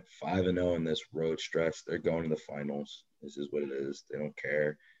 They went 5-0 in this road stretch. They're going to the finals. This is what it is. They don't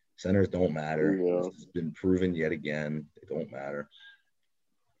care. Centers don't matter. Yeah. This has been proven yet again. They don't matter.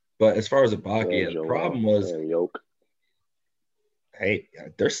 But as far as Ibaka, the problem was, hey,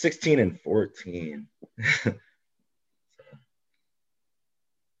 they're 16-14. So,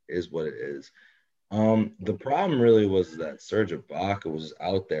 is what it is. The problem really was that Serge Ibaka was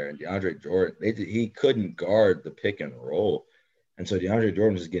out there, and DeAndre Jordan, he couldn't guard the pick and roll. And so DeAndre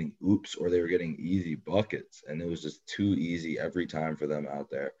Jordan was getting oops, or they were getting easy buckets, and it was just too easy every time for them out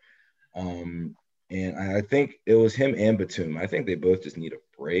there. And I think it was him and Batum. I think they both just need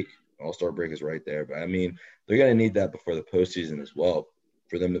a break. All-Star break is right there. But, I mean, they're going to need that before the postseason as well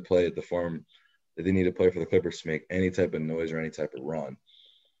for them to play at the form that they need to play for the Clippers to make any type of noise or any type of run.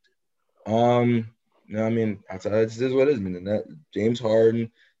 No, I mean, outside this is what it is. I mean, James Harden,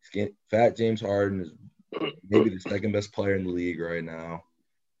 fat James Harden is maybe the second best player in the league right now.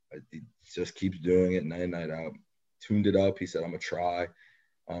 He just keeps doing it night in, night out. Tuned it up. He said, I'm going to try.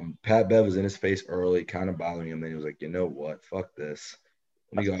 Pat Bev was in his face early, kind of bothering him. Then he was like, you know what? Fuck this.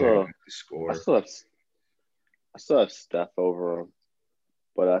 Let me go ahead and score. I still have Steph over him,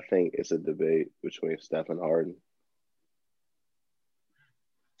 but I think it's a debate between Steph and Harden.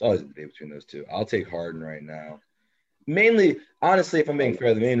 It's always a debate between those two. I'll take Harden right now. Mainly, honestly, if I'm being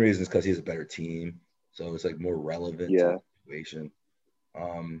fair, the main reason is because he's a better team. So it's like more relevant to the situation.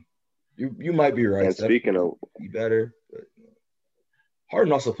 You might be right. And Steph speaking of be better, but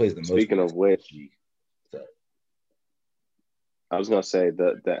Harden also plays the most. Speaking of which, I was gonna say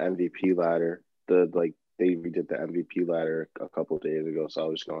the MVP ladder. They redid the MVP ladder a couple of days ago, so I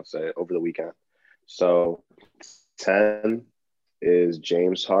was just gonna say over the weekend. So 10 is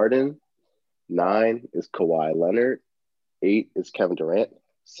James Harden, 9 is Kawhi Leonard, 8 is Kevin Durant,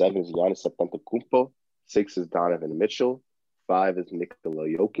 7 is Giannis Antetokounmpo, 6 is Donovan Mitchell, 5 is Nikola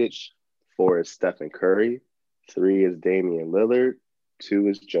Jokic, 4 is Stephen Curry, 3 is Damian Lillard, 2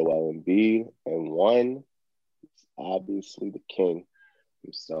 is Joel Embiid, and 1 is obviously the king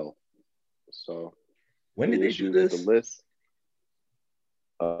himself. So when did they do this? The list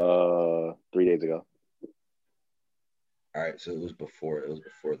 3 days ago. All right, so it was before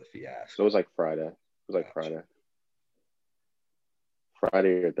the fiasco. So it was like Friday.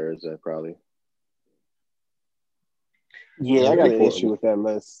 Friday or Thursday, probably. Yeah, I got an issue with that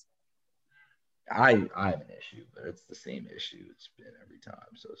list. I have an issue, but it's the same issue it's been every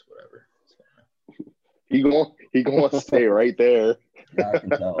time, so it's whatever. It's fine. He going to stay right there. Yeah, I can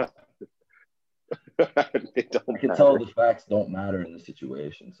tell. It don't I can matter. tell the facts don't matter in the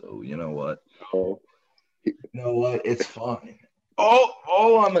situation. So you know what? Oh, You know what? It's fine.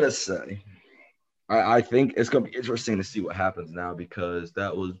 All I'm gonna say, I think it's gonna be interesting to see what happens now because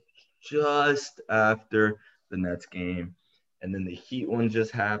that was just after the Nets game, and then the Heat one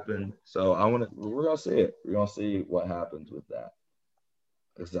just happened. So we're gonna see it. We're gonna see what happens with that.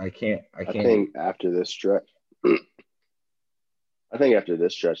 Because I can't. I think after this stretch,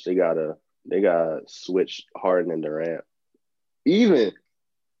 they gotta switch Harden and Durant. Even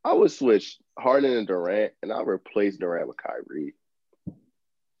I would switch Harden and Durant, and I'll replace Durant with Kyrie.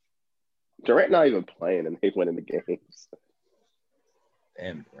 Durant not even playing, and they winning the games.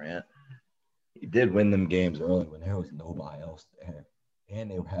 Damn, Durant. He did win them games early when there was nobody else there, and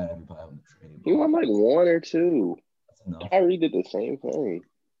they had everybody on the trade. He won like one or two. That's enough. Kyrie did the same thing.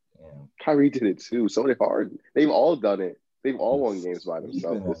 Yeah. Kyrie did it too. So did Harden. They've all done it. They've all won games by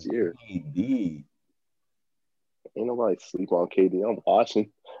themselves this year. KD. Ain't nobody sleep on KD. I'm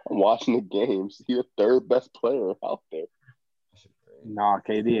watching the games. He's the third best player out there. Nah,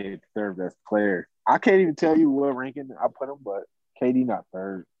 KD ain't the third best player. I can't even tell you what ranking I put him, but KD not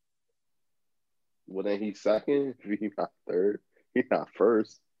third. Well, then he's second. If he's not third, he's not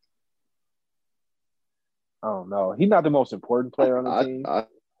first. Oh no, he's not the most important player on the team.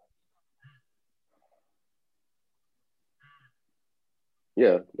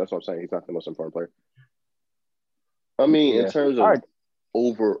 Yeah, that's what I'm saying. He's not the most important player. I mean, in terms of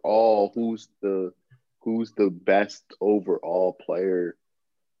overall, who's the best overall player?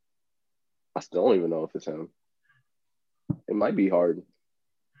 I still don't even know if it's him. It might be Harden.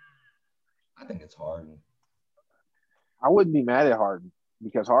 I think it's Harden. I wouldn't be mad at Harden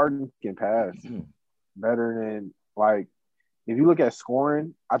because Harden can pass better than like if you look at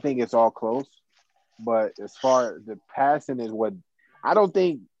scoring, I think it's all close. But as far as the passing is what I don't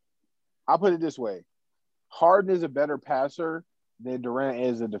think I'll put it this way. Harden is a better passer than Durant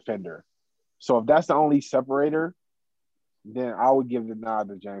is a defender. So if that's the only separator, then I would give the nod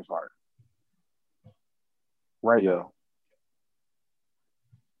to James Harden. Right. Yeah.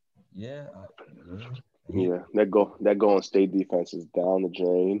 Yeah. That Golden State defense is down the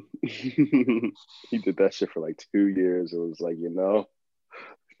drain. He did that shit for like 2 years. It was like,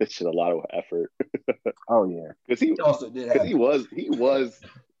 it's just a lot of effort. Oh yeah. Because he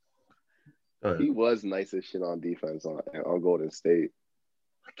was nice as shit on defense on Golden State.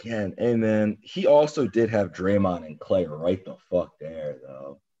 Again, and then he also did have Draymond and Clay right the fuck there,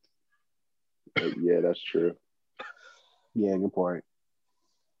 though. Yeah, that's true. Yeah, good point.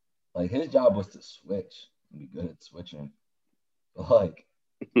 Like, his job was to switch and be good at switching. Like,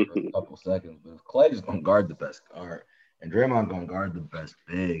 for a couple seconds. But if Clay is going to guard the best guard, and Draymond going to guard the best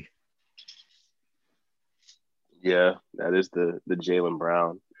big. Yeah, that is the Jaylen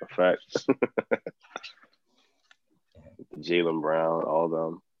Brown effect. Jaylen Brown, all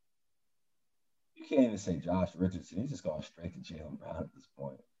them. You can't even say Josh Richardson. He's just going straight to Jaylen Brown at this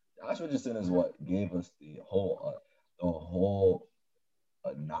point. Josh Richardson is what gave us the whole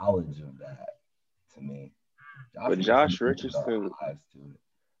knowledge of that to me. Josh Richardson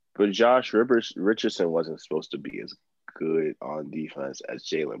wasn't supposed to be as good on defense as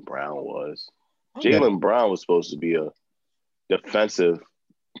Jaylen Brown was. Jaylen Brown was supposed to be a defensive,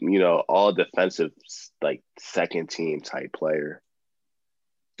 all defensive, like second team type player.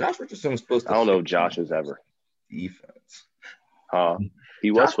 Josh Richardson was supposed to. I don't know if Josh was ever defense.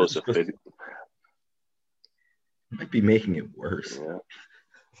 He was supposed to fit. Might be making it worse. Yeah.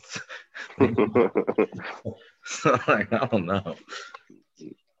 So, like, I don't know.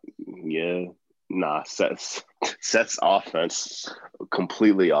 Yeah. Nah, Seth's offense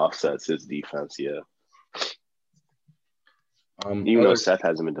completely offsets his defense, yeah. Even though Seth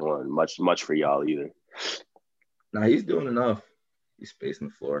hasn't been doing much for y'all either. Nah, he's doing enough. He's spacing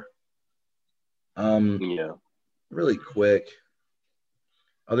the floor. Yeah. Really quick.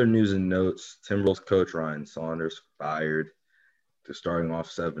 Other news and notes: Timberwolves coach Ryan Saunders fired. They're starting off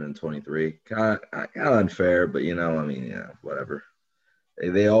 7-23. Kind of unfair, but whatever.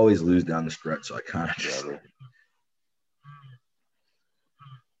 They always lose down the stretch, so I kind of just. It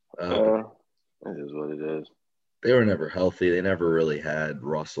is what it is. They were never healthy. They never really had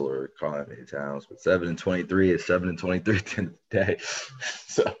Russell or Karl-Anthony Towns. But 7-23 is 7-23 at the end of the day.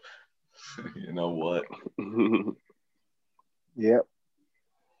 So, you know what? Yep.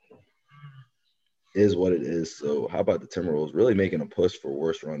 Is what it is. So, how about the Timberwolves really making a push for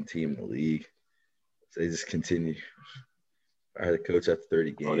worst run team in the league? So they just continue. Fire the coach after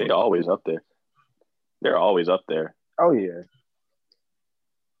 30 games. Oh, they always up there. They're always up there. Oh yeah,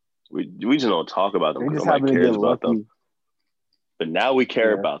 We just don't talk about them they because just nobody happen to cares get about them. lucky. But now we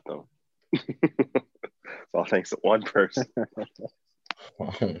care Yeah. about them. It's all thanks to one person. Oh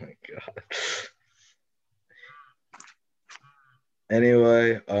my god.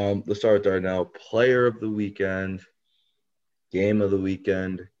 Anyway, let's start with Darnell. Player of the weekend, game of the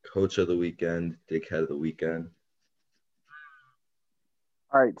weekend, coach of the weekend, dickhead of the weekend.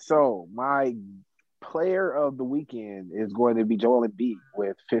 All right, so my player of the weekend is going to be Joel Embiid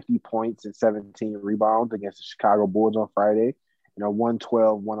with 50 points and 17 rebounds against the Chicago Bulls on Friday in a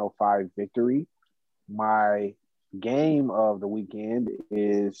 112-105 victory. My game of the weekend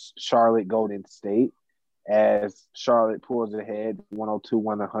is Charlotte Golden State as Charlotte pulls ahead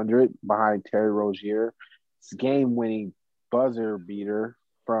 102-100 behind Terry Rozier's game-winning buzzer beater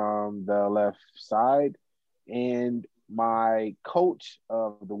from the left side. And my coach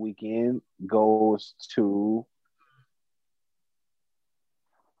of the weekend goes to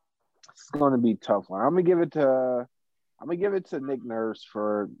 – it's going to be a tough one. I'm gonna give it to Nick Nurse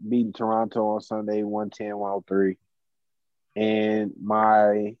for beating Toronto on Sunday 110-103. And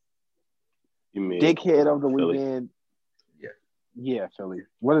my You mean dickhead of the Philly? weekend. Yeah. Yeah, Philly.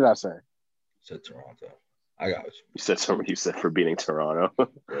 What did I say? Said Toronto. I got you. You said something. You said for beating Toronto.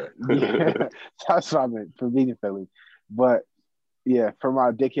 Yeah, that's what I meant for beating Philly. But yeah, for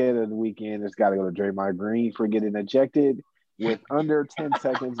my dickhead of the weekend, it's got to go to Draymond Green for getting ejected with under 10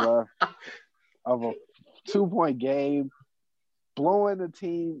 seconds left of a 2-point game, blowing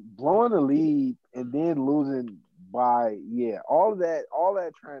the lead, and then losing by all that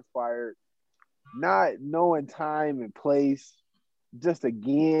transpired, not knowing time and place. Just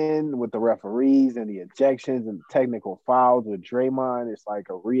again with the referees and the ejections and the technical fouls with Draymond, it's like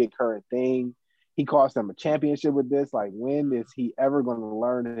a reoccurring thing. He cost them a championship with this. Like, when is he ever going to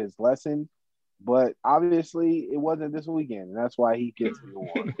learn his lesson? But obviously, it wasn't this weekend, and that's why he gets the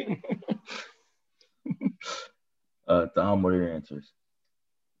award. Dom, what are your answers?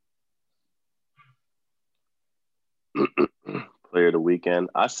 Player of the weekend.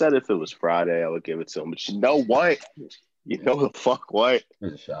 I said if it was Friday, I would give it to him. But you know what? You know the fuck what? It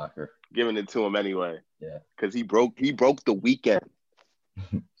was a shocker. Giving it to him anyway. Yeah. Because he broke the weekend.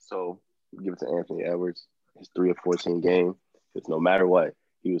 So give it to Anthony Edwards. His 3 of 14 game. Because no matter what,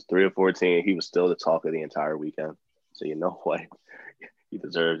 he was 3 of 14. He was still the talk of the entire weekend. So you know what? He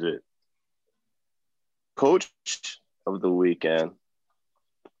deserves it. Coach of the weekend.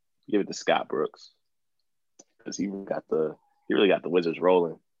 Give it to Scott Brooks. Because he really got the Wizards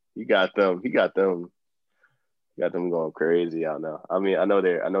rolling. He got them going crazy out now. I mean, I know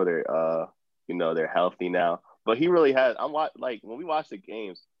they're healthy now, but he really has. When we watch the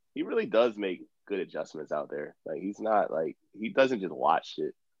games, he really does make good adjustments out there. Like, he's not like, he doesn't just watch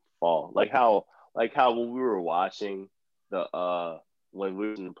shit fall. Like how when we were watching when we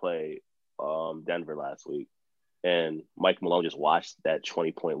were going to play Denver last week, and Mike Malone just watched that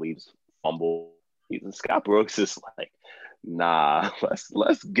 20-point leads fumble. Scott Brooks is like, nah,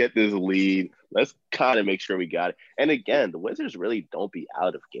 let's get this lead. Let's kind of make sure we got it. And again, the Wizards really don't be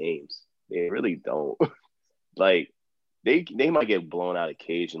out of games. They really don't. Like, they might get blown out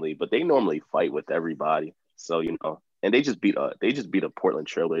occasionally, but they normally fight with everybody. So, and they just beat a Portland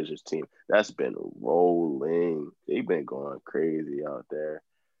Trailblazers team that's been rolling. They've been going crazy out there.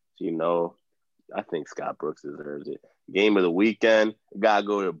 So, I think Scott Brooks deserves it. Game of the weekend, gotta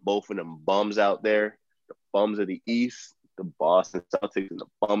go to both of them bums out there. The bums of the East, the Boston Celtics, and the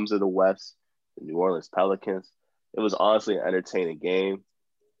bums of the West, the New Orleans Pelicans. It was honestly an entertaining game,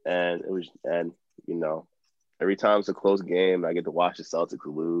 and every time it's a close game, I get to watch the Celtics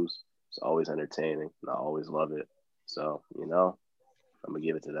lose. It's always entertaining, and I always love it. So, I'm gonna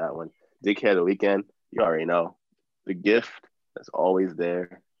give it to that one. Dickhead of the weekend, you already know. The gift that's always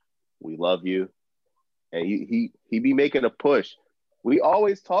there. We love you. And he be making a push. We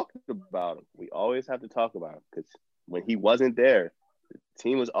always talk about him. We always have to talk about him because when he wasn't there, the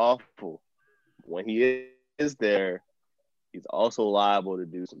team was awful. When he is there, he's also liable to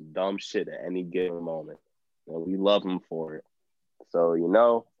do some dumb shit at any given moment. And we love him for it. So,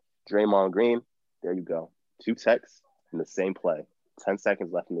 Draymond Green, there you go. 2 texts in the same play. 10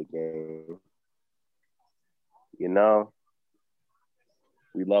 seconds left in the game.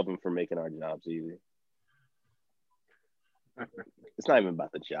 We love him for making our jobs easy. It's not even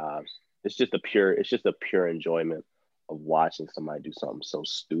about the jobs. It's just a pure enjoyment of watching somebody do something so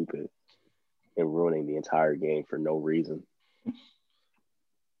stupid and ruining the entire game for no reason.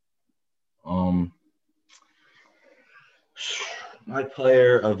 My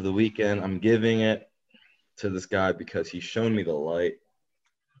player of the weekend, I'm giving it to this guy because he's shown me the light.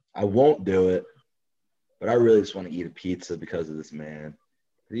 I won't do it, but I really just want to eat a pizza because of this man.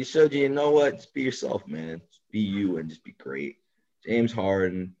 He showed you know what? Just be yourself, man. Just be you and just be great. James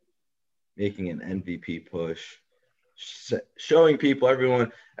Harden making an MVP push, showing people,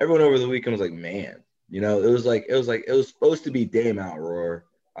 everyone over the weekend was like, man, it was supposed to be Dame outrage,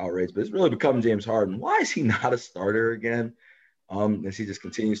 but it's really become James Harden. Why is he not a starter again? As he just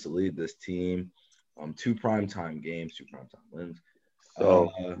continues to lead this team. 2 primetime games, 2 primetime wins.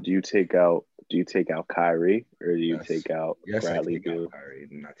 So do you take out Kyrie or do you take out Bradley Beal? Kyrie.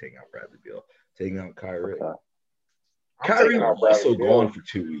 I'm not taking out Bradley Beal. Taking out Kyrie. Okay. Kyrie was also gone for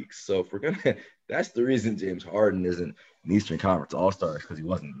 2 weeks. So if we're gonna, that's the reason James Harden isn't an Eastern Conference All-Star, because he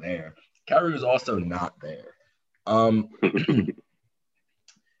wasn't there. Kyrie was also not there.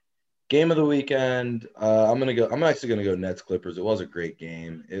 Game of the weekend. I'm actually gonna go Nets Clippers. It was a great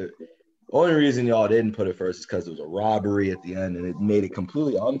game. Only reason y'all didn't put it first is because it was a robbery at the end, and it made it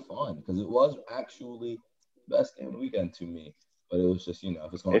completely unfun because it was actually the best game of the weekend to me. But it was just,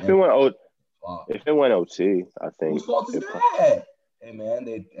 if it's going to if it went OT, I think. Whose fault is that? Hey man,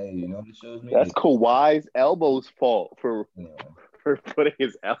 it shows me. That's Kawhi's elbow's fault for putting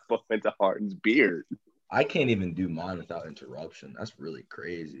his elbow into Harden's beard. I can't even do mine without interruption. That's really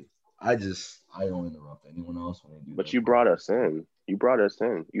crazy. I don't interrupt anyone else when they do. But you brought us in. You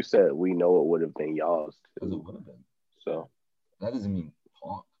said we know it would have been y'all's. Because it would have been. So that doesn't mean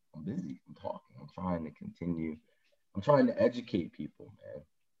talk. I'm busy. I'm talking. I'm trying to continue. I'm trying to educate people, man.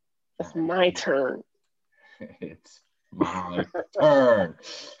 It's my turn. It's my turn.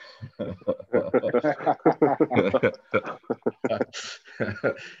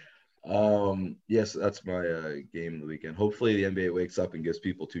 Yes, that's my game of the weekend. Hopefully the NBA wakes up and gives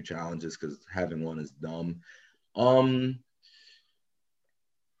people 2 challenges, because having one is dumb.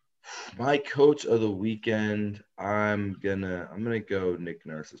 My coach of the weekend, I'm gonna go Nick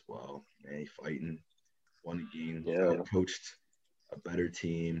Nurse as well. Man, he fighting, won a game, coached a better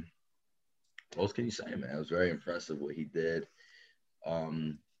team. What else can you say, man? It was very impressive what he did.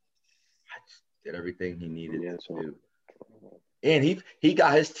 Did everything he needed to do. And he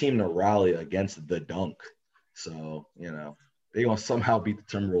got his team to rally against the dunk. So, they're going to somehow beat the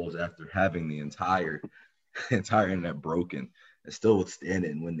Timberwolves after having the entire internet broken and still withstand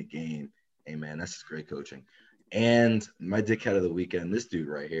it and win the game. Hey, man, that's just great coaching. And my dickhead of the weekend, this dude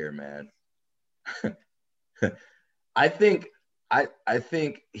right here, man. I think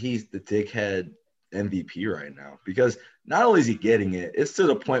he's the dickhead MVP right now, because not only is he getting it, it's to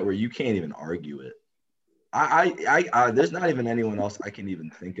the point where you can't even argue it. There's not even anyone else I can even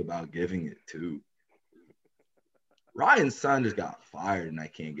think about giving it to. Ryan's son just got fired, and I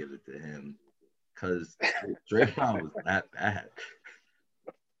can't give it to him because Draymond was that bad.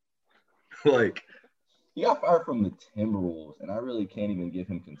 Like, he got fired from the Timberwolves, and I really can't even give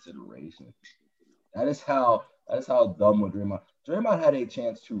him consideration. That is how dumb with Draymond. Draymond had a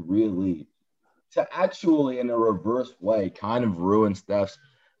chance to actually, in a reverse way, kind of ruin Steph's,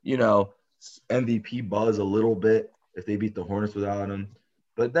 MVP buzz a little bit if they beat the Hornets without him.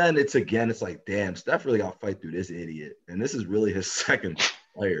 But then it's like, damn, Steph really got to fight through this idiot. And this is really his second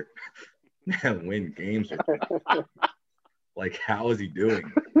player and win games with him. Like, how is he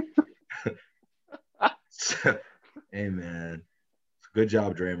doing? Hey, man. Good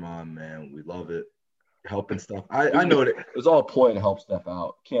job, Draymond, man. We love it. Helping Steph. I know it was all a ploy to help Steph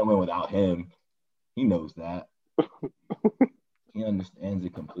out. Can't win without him. He knows that. He understands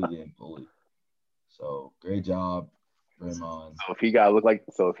it completely and fully. So great job, Draymond. So if he got to look like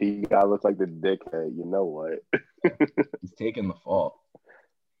the dickhead, you know what? He's taking the fall.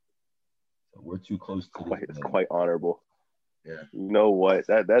 So we're too close to this. It's quite honorable. Yeah. You know what?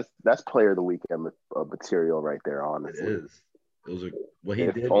 That's player of the weekend material right there. Honestly, it is. Those are what he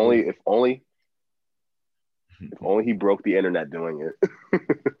did. If only he broke the internet doing it.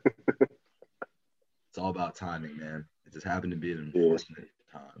 It's all about timing, man. It just happened to be an unfortunate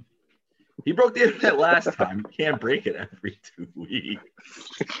time. He broke the internet last time. You can't break it every 2 weeks.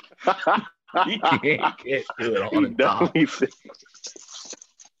 He can't do it on the top.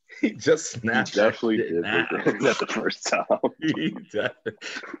 He just snapped. He definitely did that the first time. He definitely.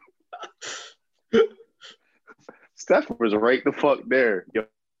 Steph was right the fuck there. Yo,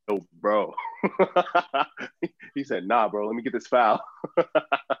 bro. He said, nah, bro, let me get this foul. Do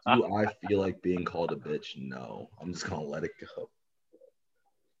I feel like being called a bitch? No. I'm just going to let it go.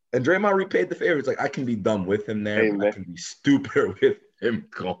 And Draymond repaid the favor. It's like, I can be dumb with him there, but I can be stupid with him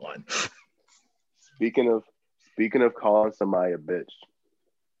gone. Speaking of calling somebody a bitch,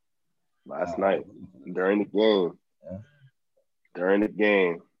 last night during the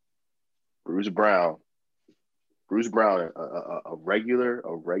game, Bruce Brown, a regular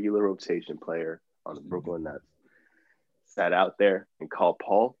rotation player, on the Brooklyn Nets sat out there and called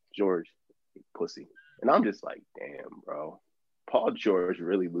Paul George a pussy. And I'm just like, damn, bro. Paul George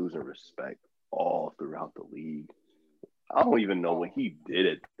really losing respect all throughout the league. I don't even know what he did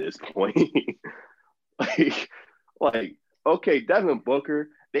at this point. like, okay, Devin Booker,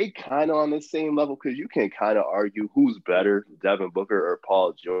 they kind of on the same level because you can kind of argue who's better, Devin Booker or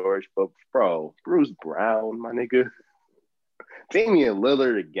Paul George. But, bro, Bruce Brown, my nigga. Damian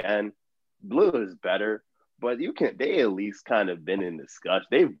Lillard again. Lillard's better. But they at least kind of been in discussion.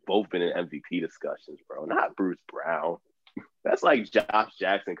 They've both been in MVP discussions, bro. Not Bruce Brown. That's like Josh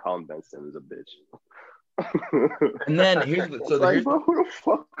Jackson calling Ben Simmons a bitch. And then bro, who the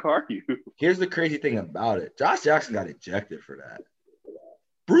fuck are you? Here's the crazy thing about it. Josh Jackson got ejected for that.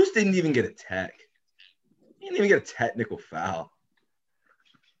 Bruce didn't even get a tech. He didn't even get a technical foul.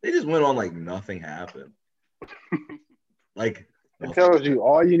 They just went on like nothing happened. Like it tells you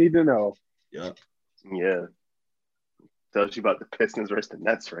all you need to know. Yep. Yeah. Tells you about the Pistons versus the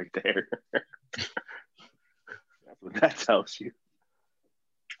Nets right there. That's what that tells you.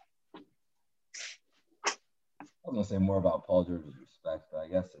 I was gonna say more about Paul George's respect, but I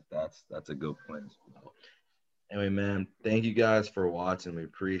guess that's a good point as well. Anyway, man, thank you guys for watching. We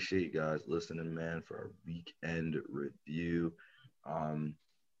appreciate you guys listening, man, for our weekend review.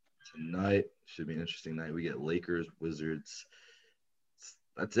 Tonight should be an interesting night. We get Lakers, Wizards.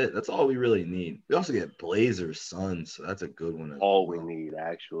 That's it. That's all we really need. We also get Blazers, Suns, so that's a good one. All we need,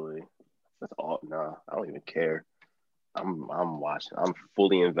 actually. That's all. Nah, I don't even care. I'm watching. I'm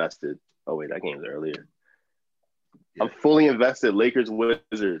fully invested. Oh wait, that game's earlier. Yeah. I'm fully invested. Lakers,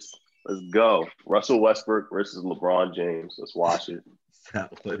 Wizards. Let's go. Russell Westbrook versus LeBron James. Let's watch it. Is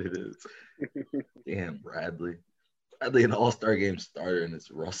that what it is? Damn, Bradley. Bradley, an all-star game starter, and it's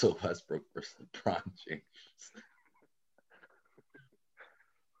Russell Westbrook versus LeBron James.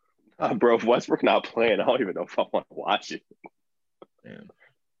 Bro, if Westbrook not playing, I don't even know if I want to watch it. Damn.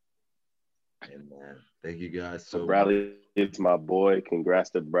 And man, thank you guys so Bradley, it's my boy. Congrats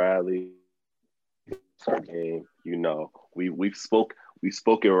to Bradley. It's our game. You know, we spoke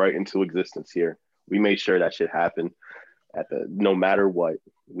it right into existence here. We made sure that shit happened no matter what.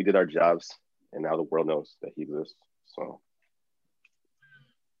 We did our jobs, and now the world knows that he exists. So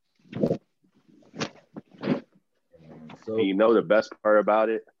you know the best part about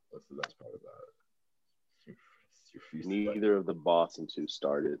it? What's the best part about it? Neither of the Boston two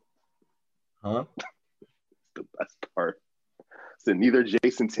started. Huh? The best part. So neither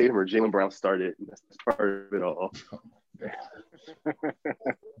Jason Tatum or Jaylen Brown started. That's part of it all. That's the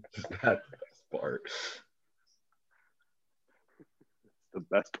best part. The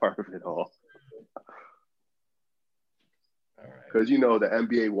best part of it all. All right. Because you know the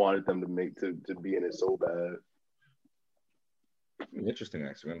NBA wanted them to be in it so bad. Interesting,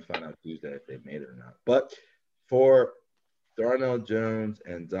 actually. We're going to find out Tuesday if they made it or not. But for Darnell Jones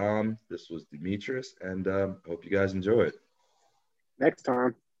and Dom, this was Demetrius, and hope you guys enjoy it. Next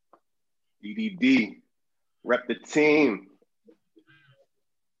time. DDD, rep the team.